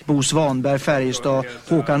Leksand, Bo Svanberg Färjestad,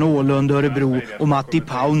 Håkan Ålund Örebro och Matti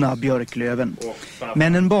Pauna Björklöven.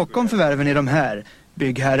 Männen bakom förvärven är de här: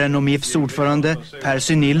 byggherren och MIFs ordförande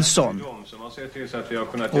Percy Nilsson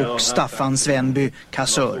och Staffan Svenby,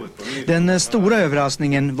 kassör. Den stora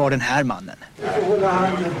överraskningen var den här mannen.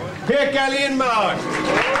 Pekka Lindmark!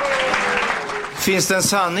 Finns det en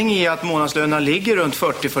sanning i att månadslönerna ligger runt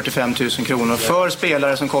 40-45 000 kronor för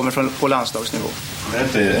spelare som kommer på landslagsnivå?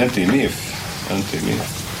 Inte i MIF.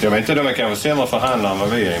 Jag vet inte, de är kanske sämre förhandlare än vad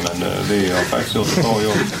vi är, men vi har faktiskt gjort ett bra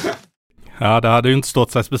jobb. Ja, det hade ju inte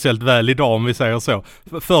stått sig speciellt väl idag om vi säger så.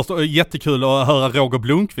 Först jättekul att höra Roger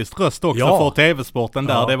Blomqvist röst också för TV-sporten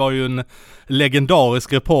där. Ja. Det var ju en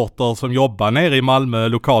legendarisk reporter som jobbar nere i Malmö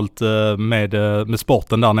lokalt med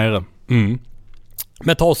sporten där nere. Mm.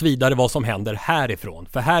 Men ta oss vidare vad som händer härifrån.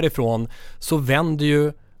 För härifrån så vänder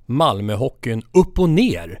ju Malmöhockeyn upp och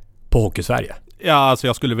ner på Hockeysverige. Ja, alltså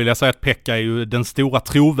jag skulle vilja säga att Pekka är ju den stora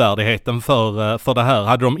trovärdigheten för det här.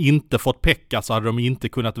 Hade de inte fått Pekka så hade de inte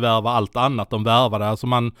kunnat värva allt annat de värvade. Alltså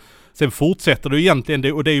sen fortsätter det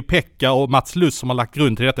egentligen, och det är ju Pekka och Mats Lust som har lagt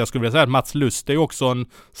grund till detta. Jag skulle vilja säga att Mats Lust är också en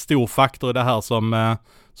stor faktor i det här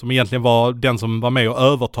som egentligen var den som var med och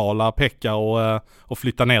övertala Pekka och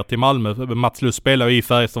flytta ner till Malmö. Mats Lust spelar ju i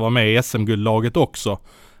Färjestad och var med i SM-guldlaget också.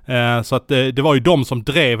 Så att det var ju de som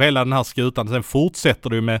drev hela den här skutan. Sen fortsätter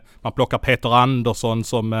det ju med, man plockar Peter Andersson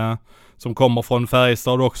som kommer från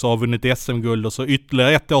Färjestad och också har vunnit SM-guld, och så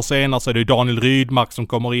ytterligare ett år senare så är det ju Daniel Rydmark som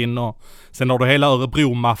kommer in, och sen har du hela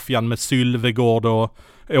Örebro-maffian med Sylvegård och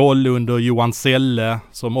Ålund och Johan Selle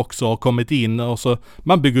som också har kommit in, och så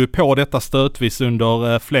man bygger ju på detta stötvis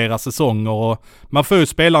under flera säsonger, och man får ju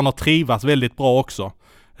spelarna att trivas väldigt bra också.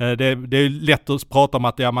 Det är lätt att prata om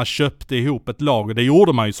att man köpte ihop ett lag, och det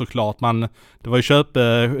gjorde man ju såklart. Det var ju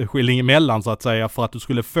köpeskilling emellan så att säga för att du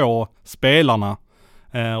skulle få spelarna.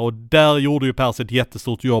 Och där gjorde ju Pers ett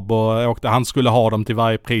jättestort jobb och han skulle ha dem till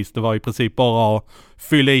varje pris. Det var i princip bara att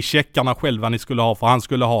fylla i checkarna själva ni skulle ha, för han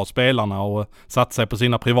skulle ha spelarna och satt sig på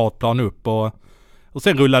sina privatplan upp. Och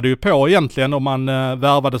sen rullade det ju på egentligen om man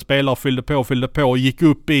värvade spelare och fyllde på och gick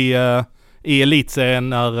upp i elitserien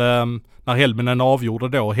när Helminen avgjorde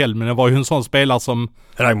då. Helminen var ju en sån spelare som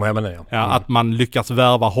Raimo Helminen, att man lyckas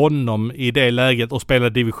värva honom i det läget och spela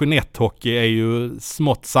division 1-hockey är ju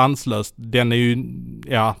smått sanslöst. Den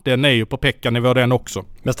är ju på Pekka-nivå den också.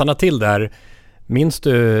 Men stanna till där. Minns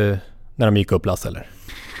du när de gick upp, Lasse, eller?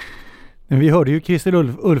 Men vi hörde ju Christer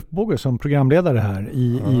Ulfbåge som programledare här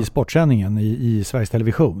i sportsändningen i Sveriges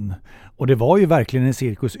Television. Och det var ju verkligen en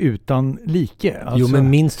cirkus utan like. Alltså, jo, men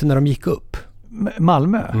minns du när de gick upp?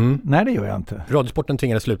 Malmö? Nej, det gör jag inte. Radiosporten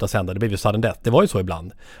tvingades sluta sända, det blev ju sudden death. Det var ju så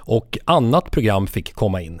ibland. Och annat program fick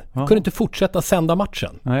komma in. Kunde inte fortsätta sända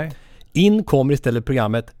matchen. Nej. In kommer istället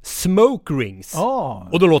programmet Smoke Rings.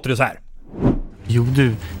 Och då låter det så här. Jo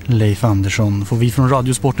du, Leif Andersson, får vi från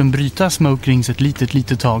Radiosporten bryta Smoke Rings ett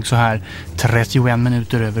litet tag så här 31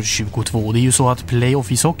 minuter över 22. Det är ju så att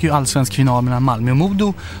playoff ishockey och allsvensk final mellan Malmö och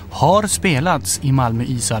Modo har spelats i Malmö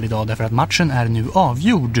ishall idag därför att matchen är nu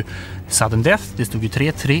avgjord. Sudden death, det stod ju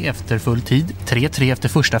 3-3 efter full tid, 3-3 efter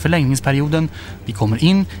första förlängningsperioden. Vi kommer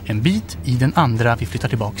in en bit i den andra, vi flyttar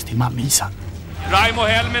tillbaks till Malmö ishall. Raimo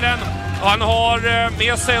Helminen, han har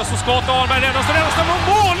med sig och så Scott Ahlberg räddas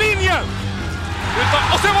mot mållinjen!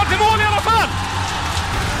 Och sen var det mål i alla fall!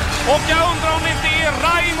 Och jag undrar om det inte är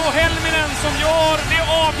Raimo Helminen som gör det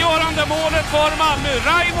avgörande målet för Malmö.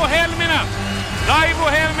 Raimo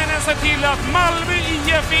Helminen ser till att Malmö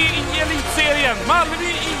IF är i elitserien. Malmö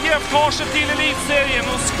IF tar sig till elitserien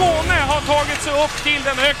och Skåne har tagit sig upp till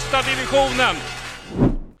den högsta divisionen.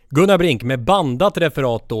 Gunnar Brink med bandat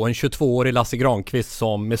referat då, en 22-årig Lasse Granqvist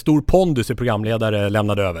som med stor pondus i programledare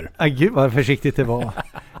lämnade över. Gud vad försiktigt det var.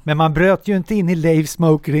 Men man bröt ju inte in i Leif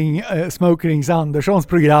Smoke Rings Anderssons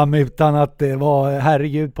program utan att det var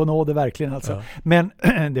herregud på nåde verkligen alltså. Ja. Men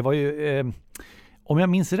det var ju, om jag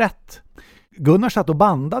minns rätt, Gunnar satt och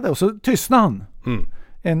bandade och så tystnade han.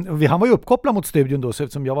 Han var ju uppkopplad mot studion då, så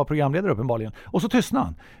eftersom jag var programledare uppenbarligen. Och så tystnade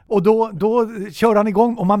han. Och då kör han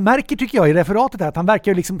igång. Och man märker, tycker jag, i referatet här, att han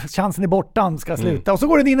verkar ju liksom, chansen är borta, han ska sluta. Och så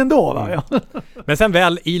går den in ändå, va? Ja. Men sen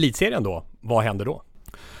väl i elitserien då, vad händer då?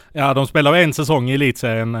 Ja, de spelar en säsong i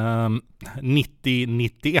elitserien.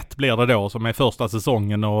 90-91 blir det då, som är första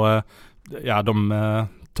säsongen. Och de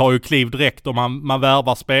tar ju kliv direkt och man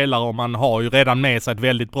värvar spelare och man har ju redan med sig ett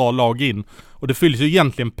väldigt bra lag in. Och det fylls ju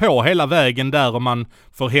egentligen på hela vägen där och man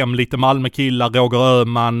får hem lite Malmökillar, Roger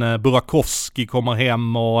Öhman, Burakovsky kommer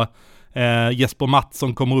hem och Jesper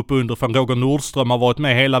Mattsson kommer upp underifrån. Roger Nordström har varit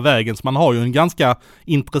med hela vägen, så man har ju en ganska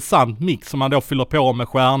intressant mix som man då fyller på med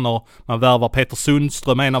stjärnor. Man värvar Peter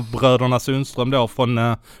Sundström, en av bröderna Sundström då från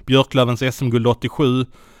Björklövens SM-guld 87.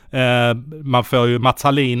 Man får ju Mats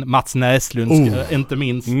Hallin, Mats Näslund inte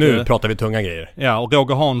minst. Nu pratar vi tunga grejer. Ja, och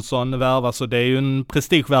Roger Hansson värvas, så det är ju en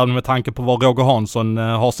prestigevärvning med tanke på var Roger Hansson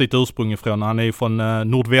har sitt ursprung ifrån. Han är ju från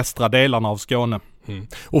nordvästra delarna av Skåne.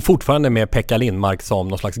 Och fortfarande med Pekka Lindmark som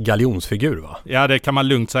någon slags galjonsfigur, va? Ja, det kan man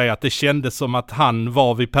lugnt säga, att det kändes som att han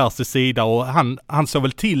var vid Persis sida och han såg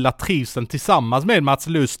väl till att trivseln tillsammans med Mats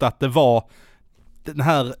Lust, att det var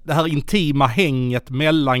det här intima hänget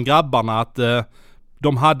mellan grabbarna, att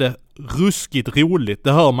de hade ruskigt roligt.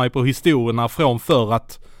 Det hör man ju på historierna från förr,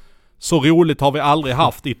 att så roligt har vi aldrig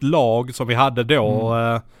haft i ett lag som vi hade då.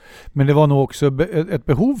 Men det var nog också ett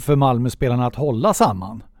behov för Malmö-spelarna att hålla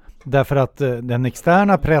samman. Därför att den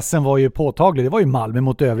externa pressen var ju påtaglig. Det var ju Malmö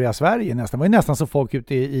mot övriga Sverige nästan. Det var ju nästan så folk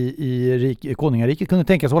ute i Konungariket kunde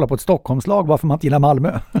tänka sig hålla på ett Stockholmslag varför man inte gillar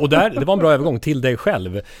Malmö. Och det var en bra övergång till dig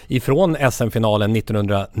själv ifrån SM-finalen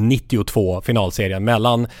 1992, finalserien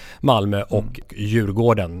mellan Malmö och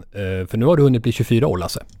Djurgården. För nu har du hunnit bli 24 år,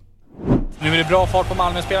 Lasse. Nu är det bra fart på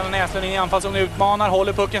Malmö-spelaren. Näslund in i anfallszon, utmanar,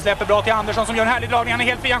 håller pucken, släpper bra till Andersson som gör en härlig dragning. Han är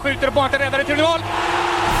helt fri, han skjuter och på att räddar det till mål.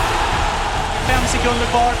 5 sekunder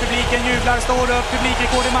kvar, publiken jublar, står upp,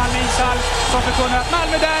 publikrekord i Malmö ishall som förkunnar att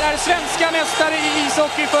Malmö där är svenska mästare i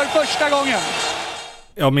ishockey för första gången.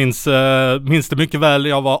 Jag minns det mycket väl.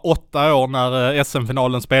 Jag var 8 år när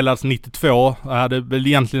SM-finalen spelades 92. Jag hade väl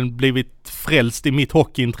egentligen blivit frälst i mitt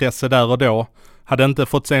hockeyintresse där och då. Hade inte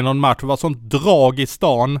fått se någon match. Det var sånt drag i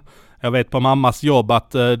stan. Jag vet på mammas jobb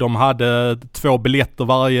att de hade 2 biljetter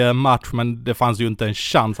varje match, men det fanns ju inte en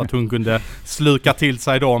chans att hon kunde sluka till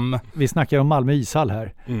sig dem. Vi snackar om Malmö ishall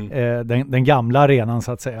här. Den gamla arenan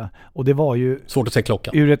så att säga. Och det var ju svårt att se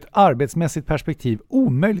klockan. Ur ett arbetsmässigt perspektiv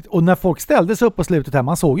omöjligt. Och när folk ställdes upp på slutet här,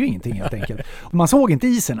 man såg ju ingenting helt enkelt. Man såg inte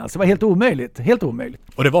isen alltså. Det var helt omöjligt. Helt omöjligt.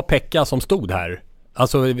 Och det var Pekka som stod här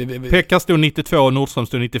Alltså, Pekka stod 92 och Nordström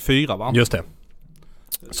stod 94, va? Just det.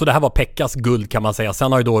 Så det här var Pekkas guld kan man säga.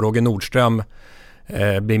 Sen har ju då Roger Nordström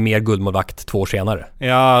blir mer guldmålvakt 2 år senare.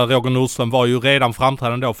 Ja, Roger Nordström var ju redan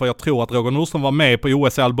framträdande då, för jag tror att Roger Nordström var med på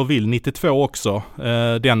OS i Albertville 92 också,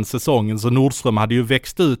 den säsongen. Så Nordström hade ju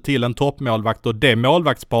växt ut till en toppmålvakt, och det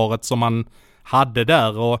målvaktsparet som man hade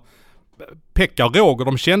där, och Pekka och Roger,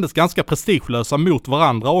 de kändes ganska prestigelösa mot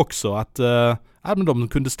varandra också, att men de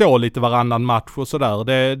kunde stå lite varannan match och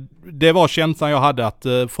sådär. Det var känslan jag hade att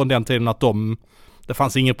från den tiden att det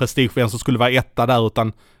fanns ingen prestige för en som skulle vara etta där,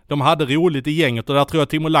 utan de hade roligt i gänget, och där tror jag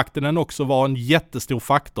Timo Lahtinen också var en jättestor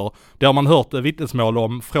faktor. Det har man hört vittnesmål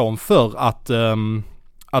om från förr,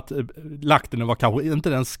 att Lahtinen var kanske inte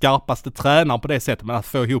den skarpaste tränaren på det sättet, men att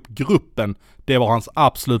få ihop gruppen, det var hans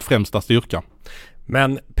absolut främsta styrka.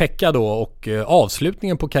 Men Pekka då och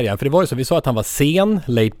avslutningen på karriären, för det var ju så, vi sa att han var sen,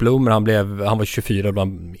 late bloomer, han var 24 och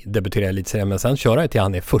han debuterade i elitserien, men sen kör han till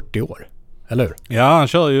han är 40 år. Eller hur? Ja, han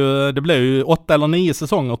kör ju, det blev ju 8 eller 9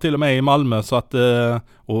 säsonger till och med i Malmö, så att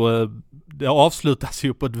och det avslutas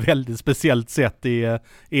ju på ett väldigt speciellt sätt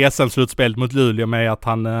i SM-slutspelet mot Luleå med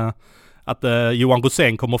att Johan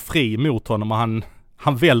Rosén kommer fri mot honom, och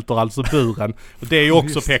han välter alltså buren. Och det är ju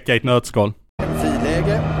också Pekka i ett nötskal.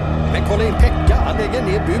 Friläge, men kolla in Pekka, han lägger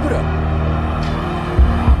ner buren.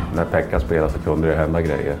 När Pekka spelade så kunde det hända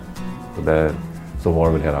grejer. Så var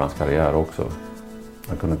det väl hela hans karriär också.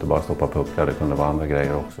 Han kunde inte bara stoppa puckar, det kunde vara andra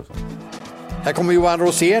grejer också. Här kommer Johan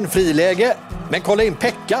Rosén, friläge. Men kolla in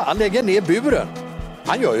Pekka, han lägger ner buren.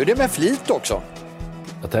 Han gör ju det med flit också.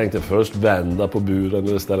 Jag tänkte först vända på buren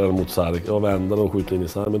eller ställa den mot sarg. Jag vända och skjuta in i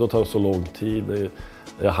sarg, men då tar det så lång tid.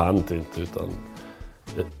 Jag hann inte, utan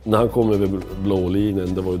när han kom över blå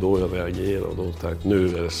linjen, det var ju då jag reagerade. Och då tänkte jag,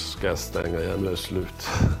 nu ska jag stänga igen, nu är det slut.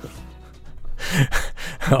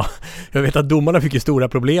 Ja, jag vet att domarna fick ju stora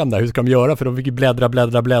problem där. Hur ska de göra? För de fick ju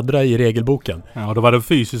bläddra i regelboken. Ja, det var den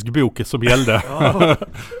fysisk boken som gällde. Ja.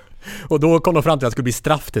 Och då kom de fram till att det skulle bli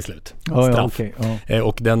straff till slut. Straff. Ja, okay,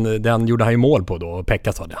 och den gjorde han ju mål på då. Och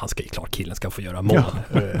Pekka sa, han ska ju klart, killen ska få göra mål.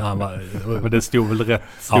 Ja. Men det stod väl rätt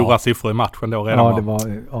stora siffror i matchen då redan. Ja, det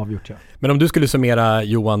var avgjort, ja. Men om du skulle summera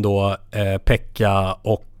Johan då, Pekka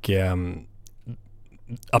och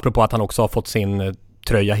apropå att han också har fått sin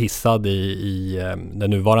tröja hissad i den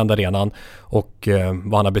nuvarande arenan, och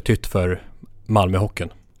vad han har betytt för Malmö-hockeyn.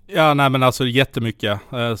 Ja, nej, men alltså jättemycket,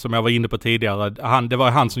 som jag var inne på tidigare. Det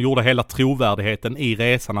var han som gjorde hela trovärdigheten i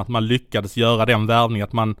resan, att man lyckades göra den värvningen,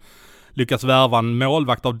 att man lyckas värva en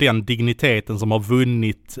målvakt av den digniteten som har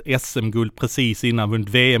vunnit SM-guld precis innan, vunnit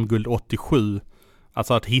VM-guld 87.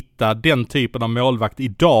 Alltså att hitta den typen av målvakt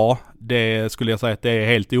idag, det skulle jag säga att det är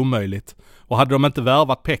helt omöjligt. Och hade de inte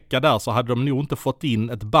värvat Pekka där, så hade de nog inte fått in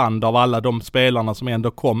ett band av alla de spelarna som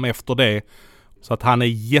ändå kom efter det. Så att han är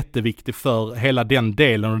jätteviktig för hela den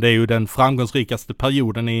delen, och det är ju den framgångsrikaste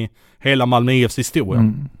perioden i hela Malmö IFs historia.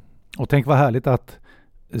 Mm. Och tänk vad härligt att,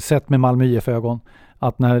 sett med Malmö IF-ögon,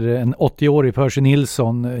 att när en 80-årig Percy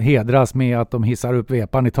Nilsson hedras med att de hissar upp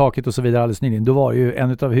vepan i taket och så vidare alldeles nyligen, då var ju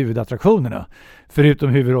en av huvudattraktionerna, förutom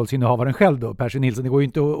huvudrollsinnehavaren själv då, Percy Nilsson. Det går ju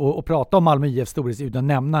inte att prata om Malmö IF historiskt utan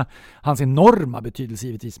nämna hans enorma betydelse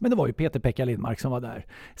givetvis, men det var ju Pekka Lindmark som var där,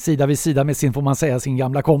 sida vid sida med sin, får man säga, sin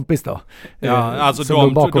gamla kompis då. Ja, alltså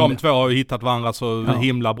de två har ju hittat varandra så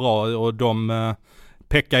himla bra, och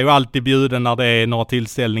Pekka är ju alltid bjuden när det är några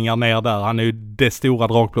tillställningar ner där. Han är ju det stora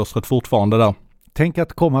dragplåstret fortfarande där. Tänk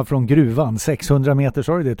att komma från gruvan, 600 meter,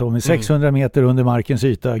 sa du det Tommy? 600 meter under markens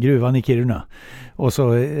yta, gruvan i Kiruna. Och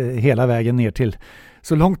så hela vägen ner till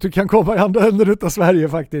så långt du kan komma i andra änden utav Sverige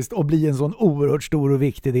faktiskt, och bli en sån oerhört stor och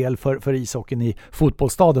viktig del för ishockeyn i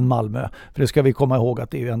fotbollsstaden Malmö. För det ska vi komma ihåg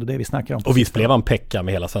att det är ju ändå det vi snackar om. Och visst blev han Pekka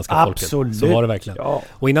med hela svenska Absolut. folket. Så var det verkligen. Ja.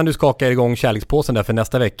 Och innan du skakar igång kärlekspåsen där för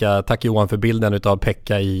nästa vecka, tack Johan för bilden utav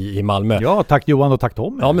Pekka i Malmö. Ja, tack Johan och tack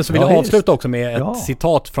Tom. Ja, men så vill jag avsluta också med ett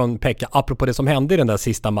citat från Pekka apropå det som hände i den där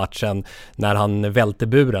sista matchen när han välte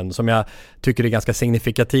buren, som jag tycker är ganska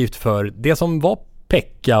signifikativt för det som var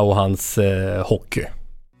Pekka och hans hockey.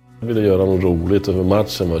 Jag ville göra något roligt över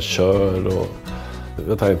matchen, var körd, och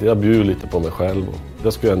jag tänkte jag bjuder lite på mig själv, och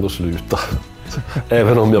jag skulle ändå sluta.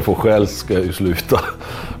 Även om jag får själv ska jag ju sluta,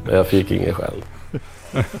 men jag fick ingen själv.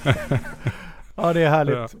 Ja, det är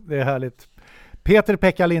härligt. Ja. Det är härligt. Peter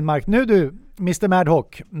Pekka Lindmark, nu du, Mr.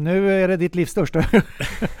 Madhawk, nu är det ditt livs största.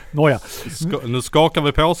 Nåja. Nu skakar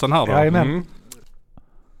vi påsen här då. Jajamän.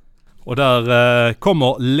 Och där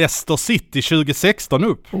kommer Leicester City 2016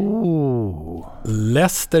 upp. Oh.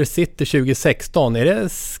 Leicester City 2016, är det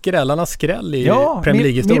skrällarnas skräll i Premier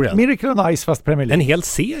League-historien? Miracle on Ice fast Premier League. En hel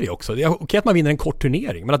serie också. Det är okej att man vinner en kort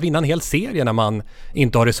turnering, men att vinna en hel serie när man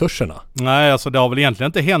inte har resurserna. Nej, alltså det har väl egentligen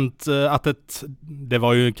inte hänt att det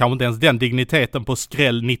var ju kanske inte ens den digniteten på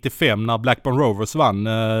skräll 95 när Blackburn Rovers vann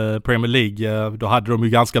Premier League. Då hade de ju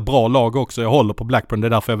ganska bra lag också. Jag håller på Blackburn, det är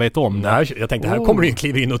därför jag vet om det. Nej, jag tänkte här kommer du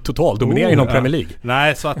kliva in och totaldominera inom Premier League.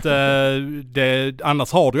 Nej, så att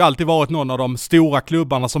annars har det ju alltid varit någon av de stora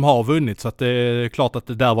klubbarna som har vunnit, så att det är klart att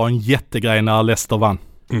det där var en jättegrej när Leicester vann.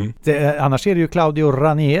 Annars är det ju Claudio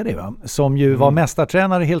Ranieri, va? Som ju var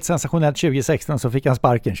mästartränare helt sensationellt 2016, så fick han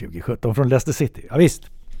sparken 2017 från Leicester City. Ja, visst.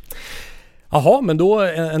 Jaha, men då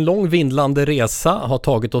en lång vindlande resa har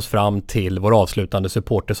tagit oss fram till vår avslutande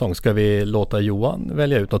supportersång. Ska vi låta Johan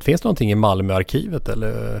välja ut något? Finns det någonting i Malmö-arkivet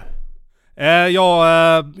eller?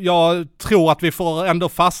 Jag tror att vi får ändå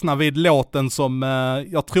fastna vid låten som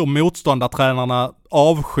jag tror motståndartränarna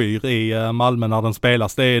avskyr i Malmö när den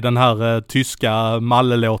spelas. Det är den här tyska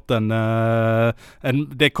Malle-låten.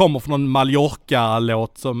 Det kommer från en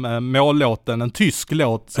Mallorca-låt som mållåten, en tysk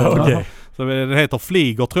låt. Så den heter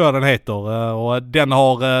Flyger, tror jag den heter. Och den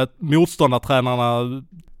har motståndartränarna,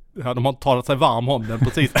 de har talat sig varm om den,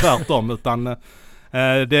 precis tvärtom, utan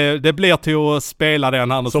det blir till att spela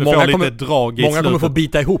den här, så vi får lite drag i många slutet. kommer få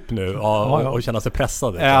bita ihop nu och känna sig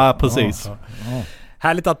pressade. Ja, precis.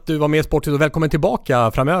 Härligt att du var med i Sporthuset och välkommen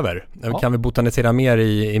tillbaka framöver. Kan vi botanisera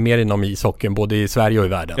mer inom ishockeyn, både i Sverige och i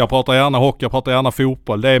världen. Jag pratar gärna hockey, jag pratar gärna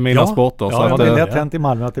fotboll. Det är mina sporter. Så att det är lätt hänt i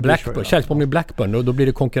Malmö att det Blackburn, Källspång blir Blackburn och då blir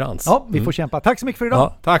det konkurrens. Ja, vi får kämpa. Tack så mycket för idag.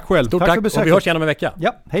 Ja. Tack själv. Stort tack för besöket. Och vi hörs igen om en vecka.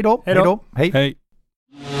 Ja, hej då. Hej.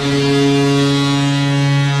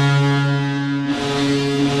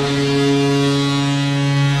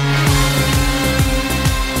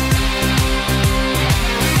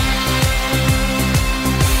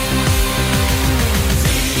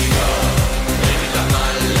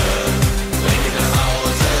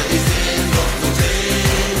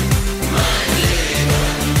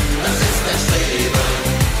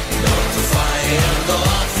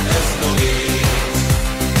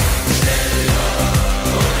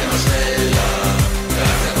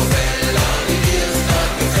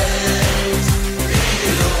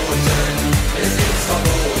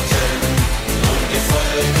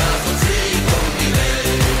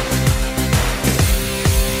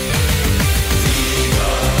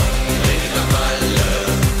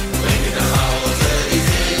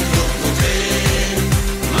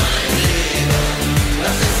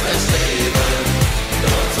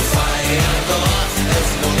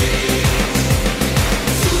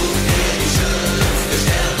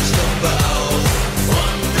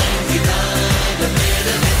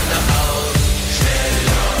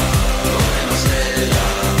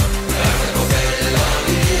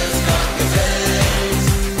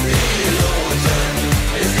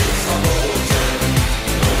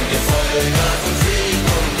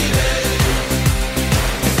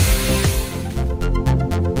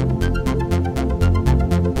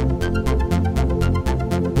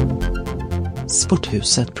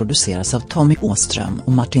 Sporthuset produceras av Tommy Åström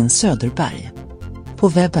och Martin Söderberg. På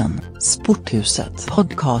webben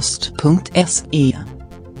sporthusetpodcast.se.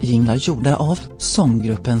 Jinglar gjorda av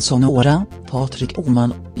sånggruppen Sonora, Patrik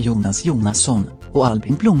Åman, Jonas Jonasson och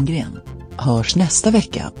Albin Blomgren. Hörs nästa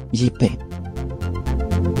vecka, JP.